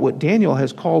doubt what Daniel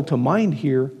has called to mind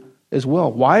here as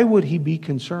well. Why would he be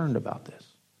concerned about this?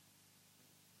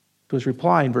 To his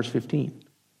reply in verse 15.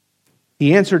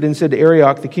 He answered and said to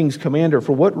Arioch, the king's commander,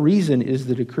 for what reason is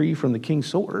the decree from the king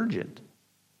so urgent?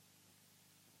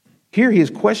 Here he is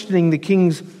questioning the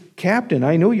king's captain.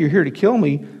 I know you're here to kill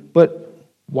me, but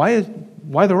why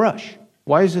the rush?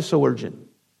 Why is this so urgent?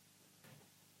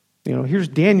 Here's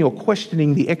Daniel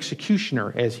questioning the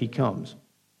executioner as he comes.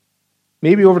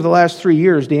 Maybe over the last 3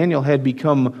 years, Daniel had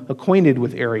become acquainted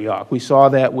with Arioch. We saw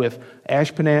that with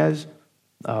Ashpenaz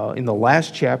in the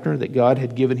last chapter, that God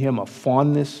had given him a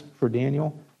fondness for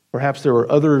Daniel. Perhaps there were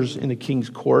others in the king's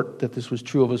court that this was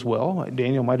true of as well.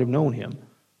 Daniel might have known him.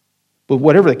 But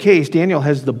whatever the case, Daniel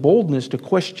has the boldness to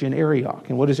question Arioch.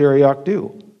 And what does Arioch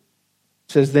do? It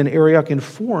says, then Arioch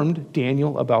informed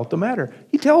Daniel about the matter.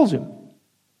 He tells him.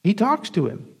 He talks to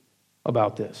him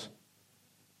about this.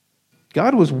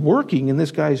 God was working in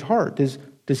this guy's heart.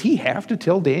 Does he have to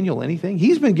tell Daniel anything?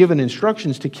 He's been given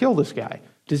instructions to kill this guy.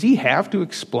 Does he have to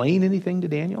explain anything to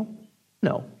Daniel?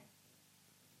 No.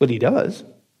 But he does.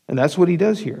 And that's what he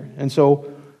does here. And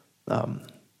so,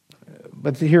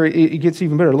 but here it gets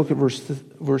even better. Look at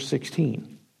verse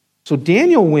 16. So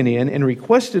Daniel went in and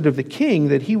requested of the king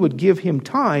that he would give him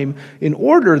time in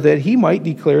order that he might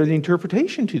declare the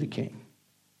interpretation to the king.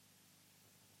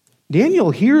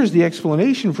 Daniel hears the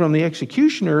explanation from the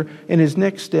executioner, and his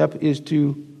next step is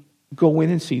to go in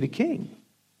and see the king.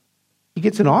 He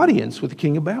gets an audience with the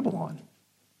king of Babylon.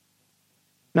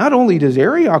 Not only does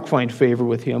Arioch find favor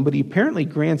with him, but he apparently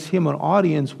grants him an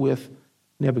audience with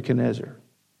Nebuchadnezzar.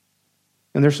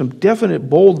 And there's some definite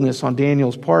boldness on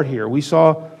Daniel's part here. We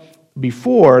saw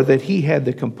before that he had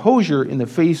the composure in the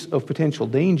face of potential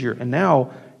danger, and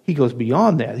now he goes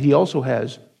beyond that. He also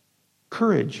has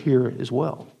courage here as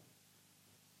well.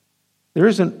 There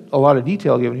isn't a lot of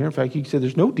detail given here. In fact, he said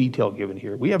there's no detail given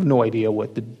here. We have no idea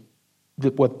what the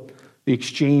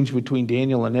exchange between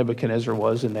Daniel and Nebuchadnezzar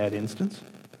was in that instance.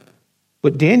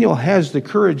 But Daniel has the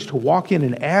courage to walk in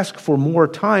and ask for more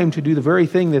time to do the very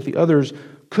thing that the others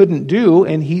couldn't do,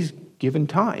 and he's given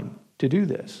time to do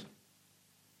this.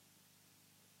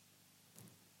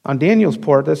 On Daniel's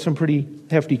part, that's some pretty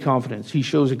hefty confidence. He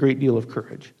shows a great deal of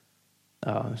courage.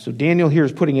 So Daniel here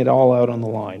is putting it all out on the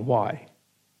line. Why?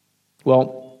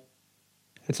 Well,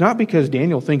 it's not because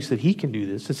Daniel thinks that he can do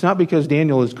this. It's not because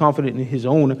Daniel is confident in his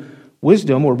own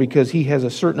wisdom or because he has a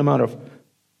certain amount of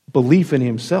belief in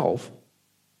himself.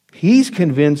 He's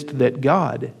convinced that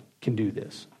God can do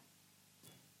this.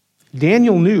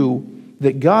 Daniel knew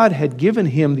that God had given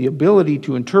him the ability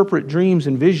to interpret dreams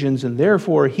and visions, and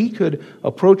therefore he could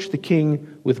approach the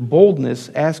king with boldness,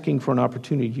 asking for an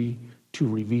opportunity to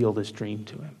reveal this dream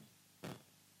to him.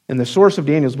 And the source of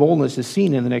Daniel's boldness is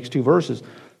seen in the next two verses.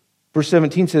 Verse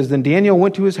 17 says, Then Daniel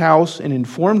went to his house and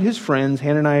informed his friends,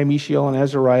 Hananiah, Mishael, and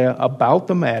Azariah, about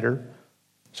the matter.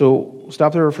 So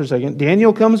stop there for a second.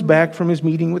 Daniel comes back from his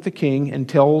meeting with the king and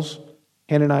tells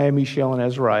Hananiah, Mishael, and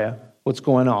Azariah what's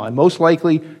going on. Most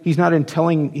likely, he's not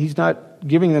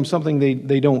giving them something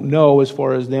they don't know as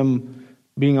far as them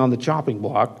being on the chopping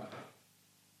block,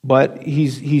 but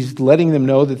he's letting them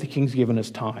know that the king's given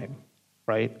us time,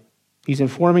 right? He's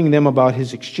informing them about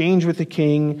his exchange with the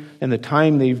king and the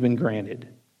time they've been granted.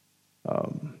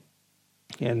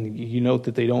 And you note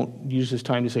that they don't use this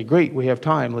time to say, great, we have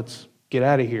time, let's get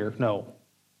out of here. No,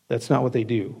 that's not what they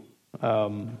do.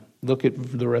 Look at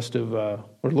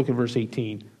look at verse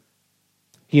 18.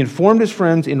 He informed his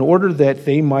friends in order that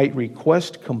they might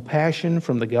request compassion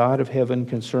from the God of heaven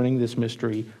concerning this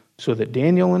mystery, so that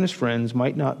Daniel and his friends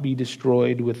might not be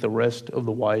destroyed with the rest of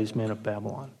the wise men of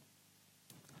Babylon.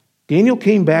 Daniel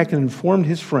came back and informed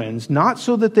his friends, not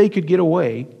so that they could get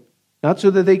away, not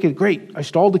so that they could, great, I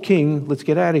stalled the king, let's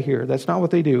get out of here. That's not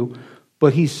what they do.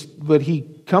 But he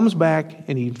comes back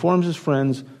and he informs his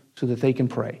friends so that they can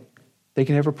pray. They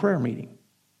can have a prayer meeting.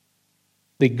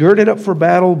 They girded up for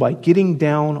battle by getting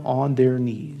down on their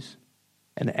knees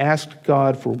and asked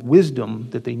God for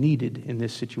wisdom that they needed in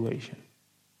this situation.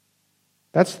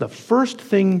 That's the first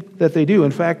thing that they do.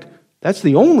 In fact, that's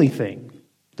the only thing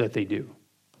that they do.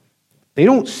 They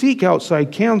don't seek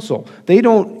outside counsel. They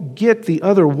don't get the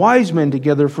other wise men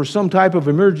together for some type of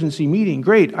emergency meeting.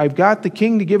 Great, I've got the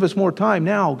king to give us more time.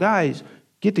 Now, guys,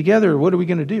 get together. What are we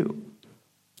going to do?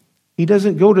 He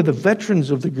doesn't go to the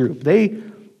veterans of the group. They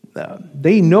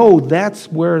they know that's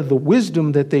where the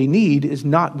wisdom that they need is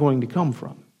not going to come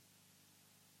from.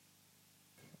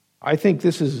 I think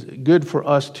this is good for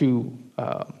us to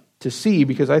see,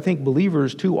 because I think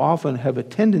believers too often have a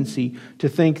tendency to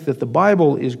think that the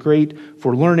Bible is great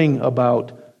for learning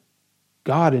about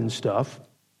God and stuff,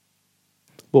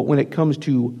 but when it comes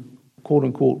to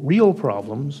quote-unquote real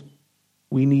problems,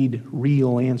 we need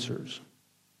real answers.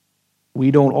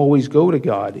 We don't always go to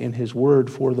God in His Word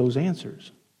for those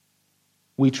answers.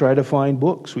 We try to find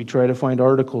books, we try to find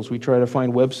articles, we try to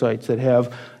find websites that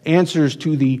have answers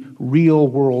to the real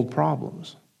world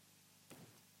problems.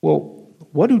 Well,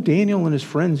 what do Daniel and his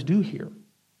friends do here?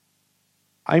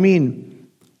 I mean,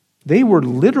 they were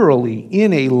literally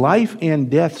in a life and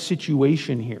death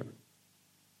situation here.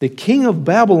 The king of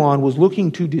Babylon was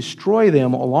looking to destroy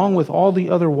them along with all the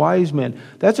other wise men.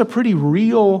 That's a pretty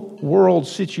real world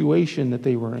situation that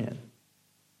they were in.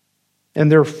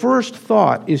 And their first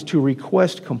thought is to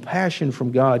request compassion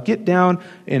from God. Get down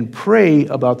and pray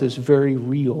about this very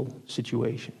real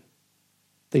situation.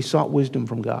 They sought wisdom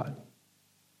from God.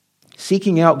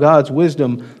 Seeking out God's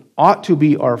wisdom ought to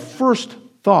be our first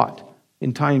thought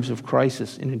in times of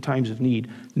crisis and in times of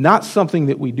need, not something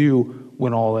that we do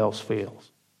when all else fails.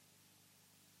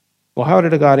 Well, how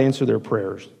did God answer their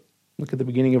prayers? Look at the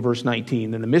beginning of verse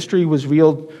 19. Then the mystery was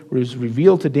revealed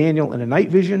to Daniel in a night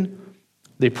vision.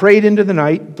 They prayed into the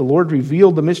night. The Lord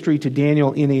revealed the mystery to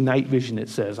Daniel in a night vision, it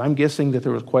says. I'm guessing that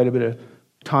there was quite a bit of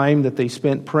time that they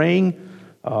spent praying.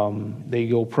 They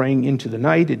go praying into the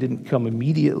night. It didn't come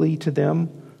immediately to them,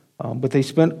 but they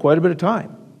spent quite a bit of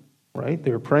time, right?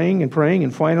 They were praying,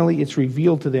 and finally it's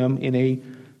revealed to them in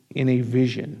a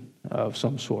vision of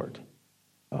some sort.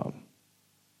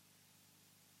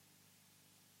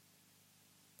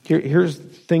 Here's the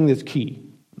thing that's key.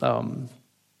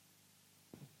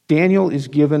 Daniel is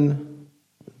given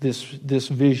this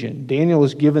vision. Daniel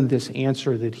is given this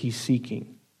answer that he's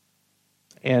seeking.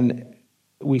 And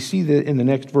we see that in the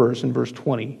next verse, in verse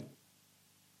 20,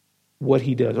 what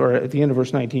he does, or at the end of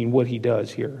verse 19, what he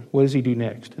does here. What does he do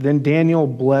next? Then Daniel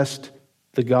blessed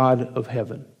the God of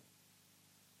heaven.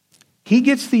 He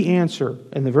gets the answer,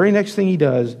 and the very next thing he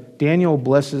does, Daniel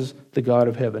blesses the God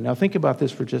of heaven. Now think about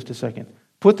this for just a second.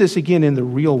 Put this again in the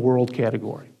real world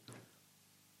category.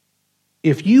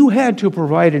 If you had to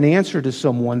provide an answer to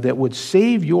someone that would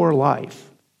save your life,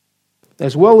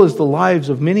 as well as the lives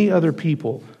of many other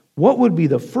people, what would be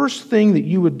the first thing that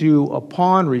you would do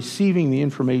upon receiving the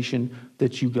information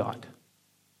that you got?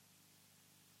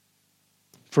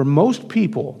 For most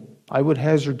people, I would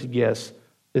hazard to guess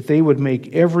that they would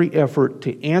make every effort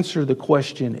to answer the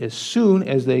question as soon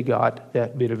as they got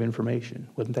that bit of information,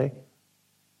 wouldn't they?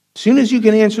 As soon as you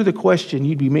can answer the question,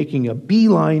 you'd be making a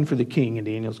beeline for the king in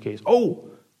Daniel's case. Oh,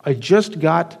 I just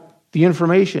got the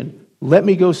information. Let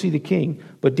me go see the king.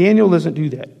 But Daniel doesn't do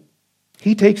that.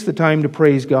 He takes the time to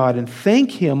praise God and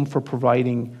thank Him for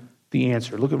providing the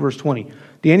answer. Look at verse 20.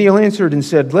 Daniel answered and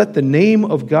said, "Let the name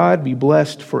of God be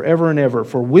blessed forever and ever,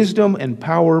 for wisdom and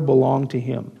power belong to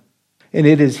Him. And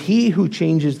it is He who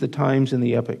changes the times and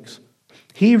the epochs.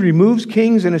 He removes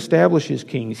kings and establishes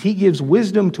kings. He gives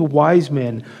wisdom to wise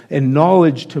men and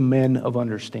knowledge to men of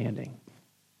understanding."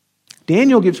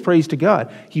 Daniel gives praise to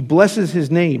God. He blesses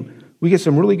His name. We get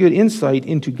some really good insight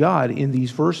into God in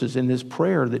these verses, in this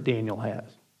prayer that Daniel has.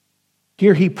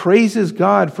 Here he praises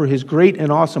God for His great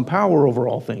and awesome power over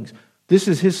all things. This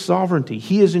is His sovereignty.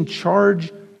 He is in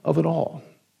charge of it all.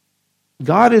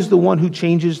 God is the one who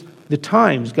changes the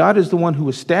times. God is the one who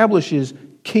establishes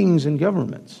kings and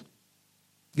governments.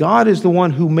 God is the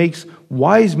one who makes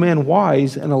wise men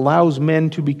wise and allows men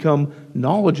to become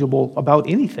knowledgeable about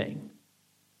anything.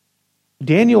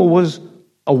 Daniel was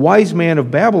a wise man of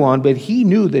Babylon, but he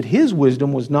knew that his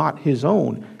wisdom was not his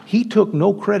own. He took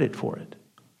no credit for it.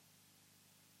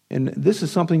 And this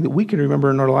is something that we can remember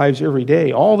in our lives every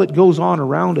day. All that goes on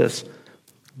around us,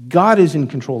 God is in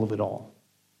control of it all.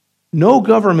 No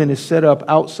government is set up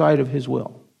outside of His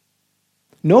will.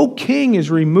 No king is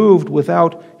removed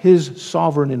without His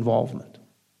sovereign involvement.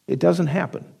 It doesn't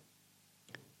happen.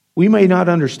 We may not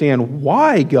understand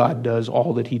why God does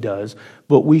all that He does,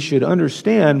 but we should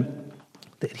understand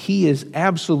that He is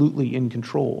absolutely in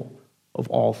control of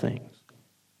all things.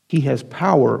 He has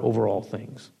power over all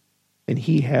things, and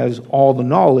He has all the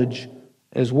knowledge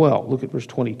as well. Look at verse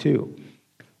 22,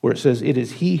 where it says, "It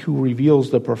is He who reveals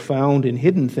the profound and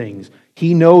hidden things.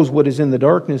 He knows what is in the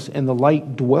darkness, and the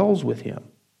light dwells with Him."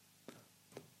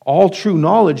 All true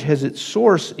knowledge has its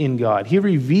source in God. He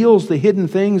reveals the hidden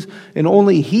things, and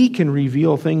only He can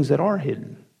reveal things that are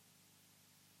hidden.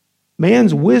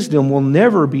 Man's wisdom will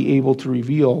never be able to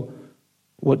reveal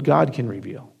what God can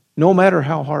reveal. no matter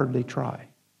how hard they try.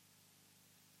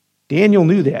 Daniel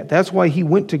knew that. That's why he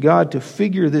went to God to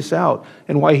figure this out,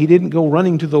 and why he didn't go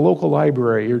running to the local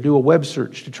library or do a web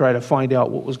search to try to find out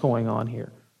what was going on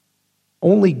here.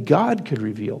 Only God could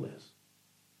reveal this.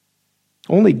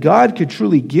 Only God could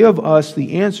truly give us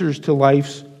the answers to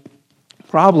life's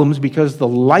problems, because the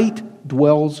light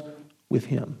dwells with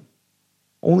him.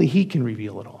 Only he can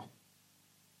reveal it all.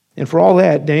 And for all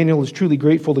that, Daniel is truly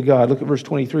grateful to God. Look at verse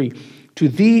 23. To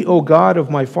thee, O God of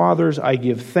my fathers, I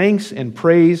give thanks and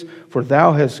praise, for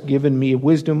thou hast given me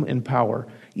wisdom and power.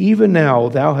 Even now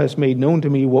thou hast made known to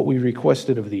me what we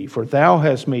requested of thee, for thou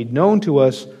hast made known to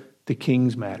us the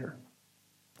king's matter.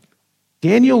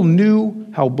 Daniel knew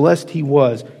how blessed he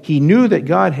was. He knew that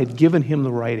God had given him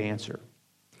the right answer.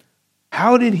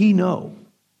 How did he know?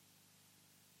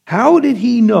 How did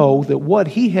he know that what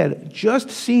he had just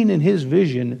seen in his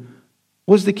vision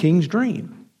was the king's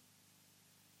dream?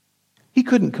 He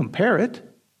couldn't compare it.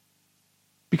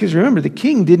 Because remember, the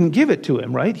king didn't give it to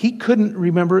him, right? He couldn't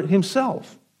remember it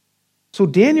himself. So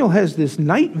Daniel has this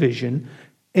night vision,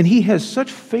 and he has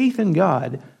such faith in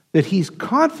God that he's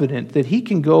confident that he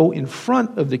can go in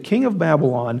front of the king of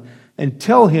Babylon and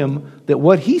tell him that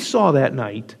what he saw that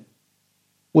night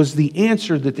was the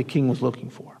answer that the king was looking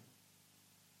for.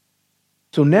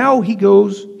 So now he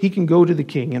can go to the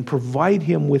king and provide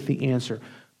him with the answer.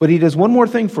 But he does one more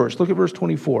thing first. Look at verse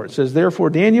 24. It says, Therefore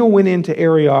Daniel went in to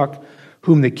Arioch,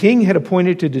 whom the king had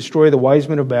appointed to destroy the wise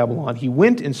men of Babylon. He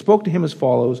went and spoke to him as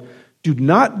follows, Do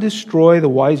not destroy the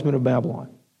wise men of Babylon.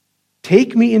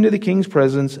 Take me into the king's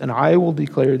presence, and I will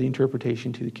declare the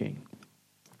interpretation to the king.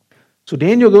 So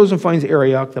Daniel goes and finds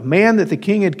Arioch, the man that the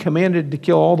king had commanded to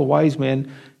kill all the wise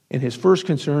men, and his first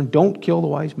concern, don't kill the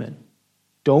wise men.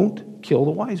 Don't kill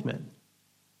the wise men.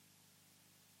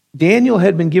 Daniel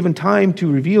had been given time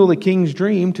to reveal the king's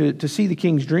dream, to see the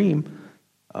king's dream.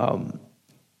 And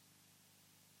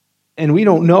we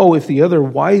don't know if the other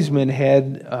wise men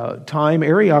had time.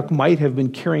 Arioch might have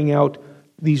been carrying out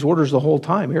these orders the whole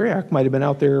time. Arioch might have been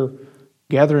out there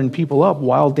gathering people up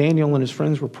while Daniel and his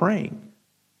friends were praying.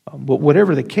 But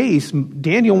whatever the case,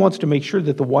 Daniel wants to make sure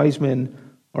that the wise men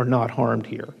are not harmed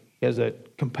here. He has a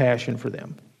compassion for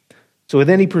them. So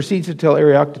then he proceeds to tell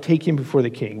Arioch to take him before the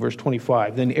king. Verse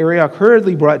 25. Then Arioch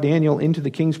hurriedly brought Daniel into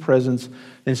the king's presence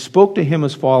and spoke to him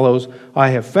as follows, I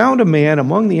have found a man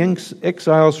among the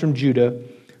exiles from Judah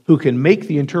who can make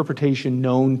the interpretation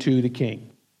known to the king.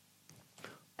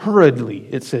 Hurriedly,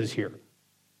 it says here.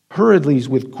 Hurriedly is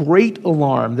with great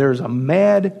alarm. There's a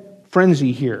mad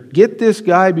frenzy here. Get this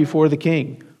guy before the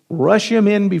king. Rush him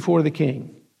in before the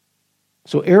king.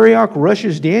 So Arioch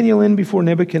rushes Daniel in before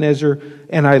Nebuchadnezzar,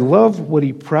 and I love what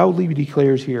he proudly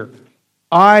declares here.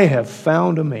 I have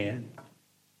found a man.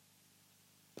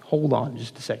 Hold on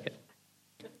just a second.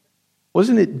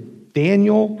 Wasn't it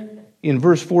Daniel in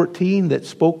verse 14 that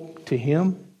spoke to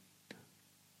him?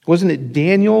 Wasn't it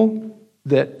Daniel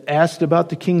that asked about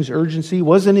the king's urgency?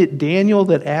 Wasn't it Daniel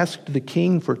that asked the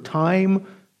king for time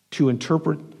to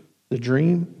interpret the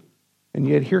dream? And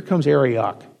yet here comes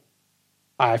Arioch.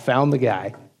 I found the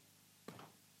guy.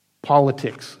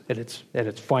 Politics at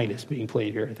its finest being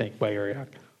played here, I think, by Arioch.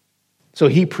 So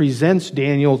he presents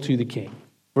Daniel to the king.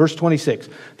 Verse 26.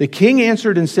 The king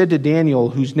answered and said to Daniel,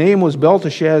 whose name was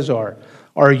Belteshazzar,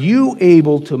 Are you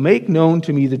able to make known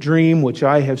to me the dream which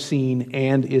I have seen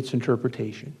and its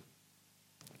interpretation?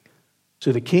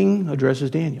 So the king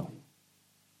addresses Daniel,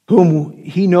 whom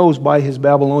he knows by his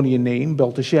Babylonian name,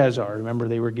 Belteshazzar. Remember,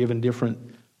 they were given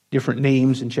different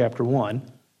names in chapter 1.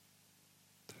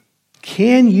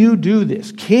 Can you do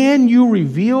this? Can you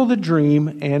reveal the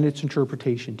dream and its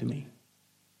interpretation to me?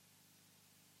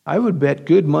 I would bet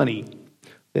good money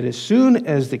that as soon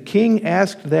as the king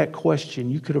asked that question,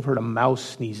 you could have heard a mouse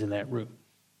sneeze in that room.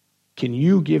 Can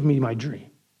you give me my dream?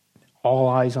 All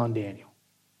eyes on Daniel.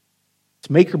 It's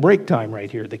make or break time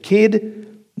right here.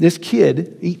 This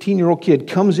kid, 18-year-old kid,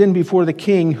 comes in before the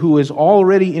king, who is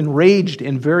already enraged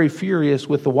and very furious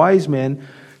with the wise men,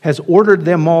 has ordered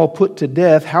them all put to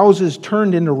death, houses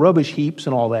turned into rubbish heaps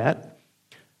and all that.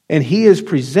 And he is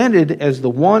presented as the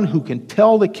one who can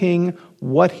tell the king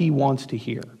what he wants to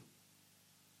hear.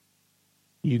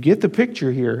 You get the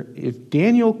picture here. If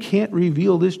Daniel can't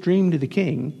reveal this dream to the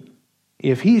king,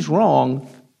 if he's wrong,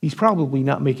 he's probably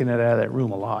not making it out of that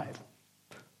room alive.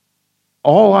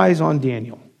 All eyes on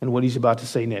Daniel and what he's about to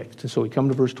say next. And so we come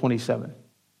to verse 27.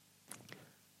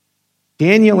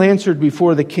 Daniel answered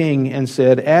before the king and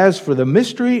said, As for the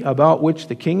mystery about which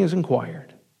the king has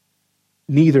inquired,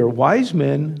 neither wise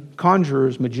men,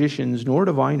 conjurers, magicians, nor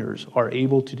diviners are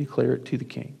able to declare it to the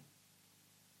king.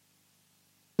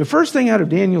 The first thing out of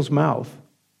Daniel's mouth,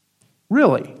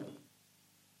 really,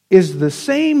 is the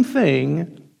same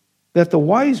thing that the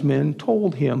wise men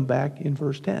told him back in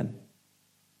verse 10.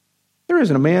 There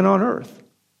isn't a man on earth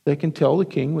that can tell the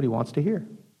king what he wants to hear.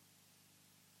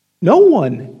 No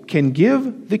one can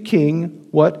give the king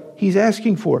what he's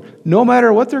asking for, no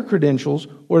matter what their credentials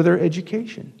or their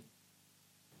education.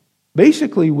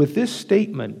 Basically, with this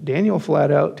statement, Daniel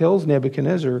flat out tells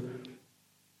Nebuchadnezzar,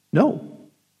 no,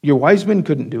 your wise men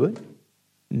couldn't do it.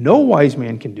 No wise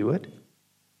man can do it.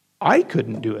 I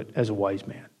couldn't do it as a wise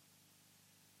man.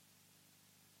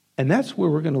 And that's where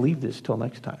we're going to leave this till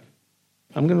next time.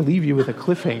 I'm going to leave you with a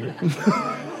cliffhanger.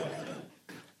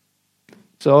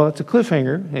 So it's a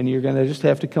cliffhanger, and you're going to just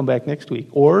have to come back next week.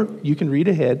 Or you can read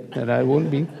ahead, and I won't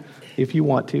be, if you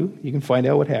want to. You can find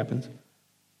out what happens.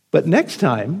 But next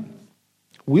time,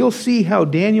 we'll see how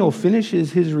Daniel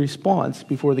finishes his response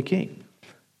before the king.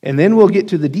 And then we'll get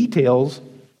to the details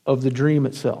of the dream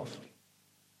itself.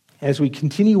 As we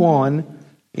continue on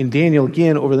in Daniel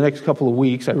again over the next couple of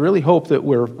weeks, I really hope that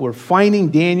we're finding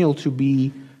Daniel to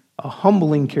be a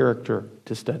humbling character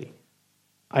to study.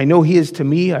 I know he is to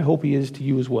me. I hope he is to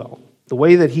you as well. The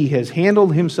way that he has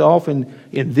handled himself in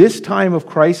this time of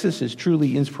crisis is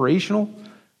truly inspirational.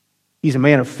 He's a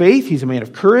man of faith. He's a man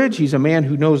of courage. He's a man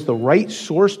who knows the right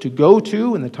source to go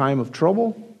to in the time of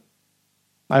trouble.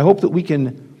 I hope that we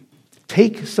can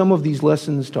take some of these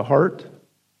lessons to heart,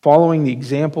 following the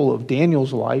example of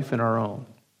Daniel's life in our own.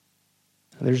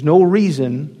 There's no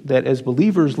reason that as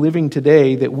believers living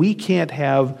today that we can't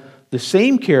have the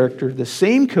same character, the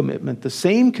same commitment, the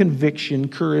same conviction,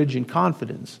 courage, and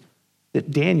confidence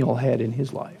that Daniel had in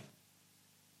his life.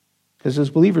 Because as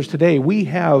believers today, we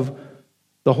have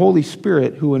the Holy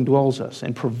Spirit who indwells us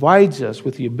and provides us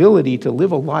with the ability to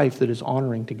live a life that is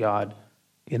honoring to God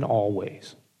in all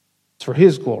ways. It's for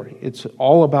His glory. It's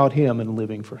all about Him and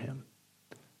living for Him.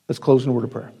 Let's close in a word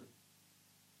of prayer.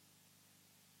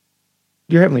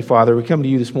 Dear Heavenly Father, we come to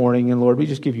you this morning, and Lord, we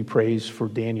just give you praise for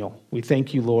Daniel. We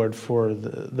thank you, Lord, for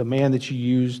the man that you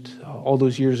used all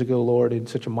those years ago, Lord, in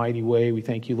such a mighty way. We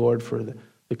thank you, Lord, for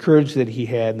the courage that he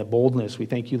had and the boldness. We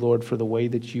thank you, Lord, for the way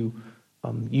that you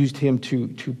used him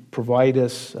to provide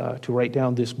us, to write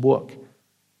down this book.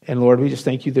 And Lord, we just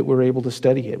thank you that we're able to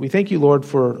study it. We thank you, Lord,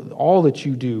 for all that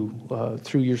you do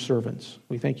through your servants.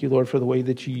 We thank you, Lord, for the way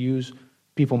that you use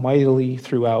people mightily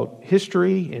throughout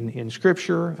history, in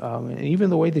Scripture, and even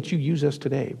the way that you use us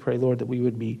today. Pray, Lord, that we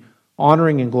would be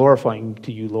honoring and glorifying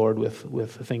to you, Lord, with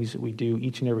the things that we do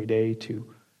each and every day to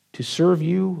serve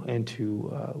you and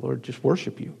to, Lord, just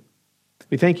worship you.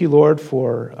 We thank you, Lord,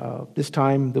 for this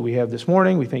time that we have this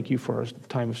morning. We thank you for our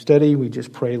time of study. We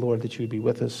just pray, Lord, that you would be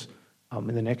with us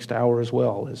in the next hour as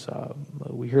well as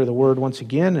we hear the word once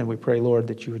again, and we pray, Lord,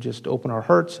 that you would just open our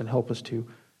hearts and help us to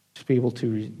just be able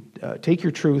to take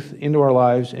your truth into our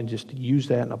lives and just use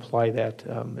that and apply that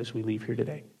as we leave here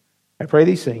today. I pray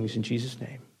these things in Jesus'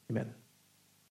 name. Amen.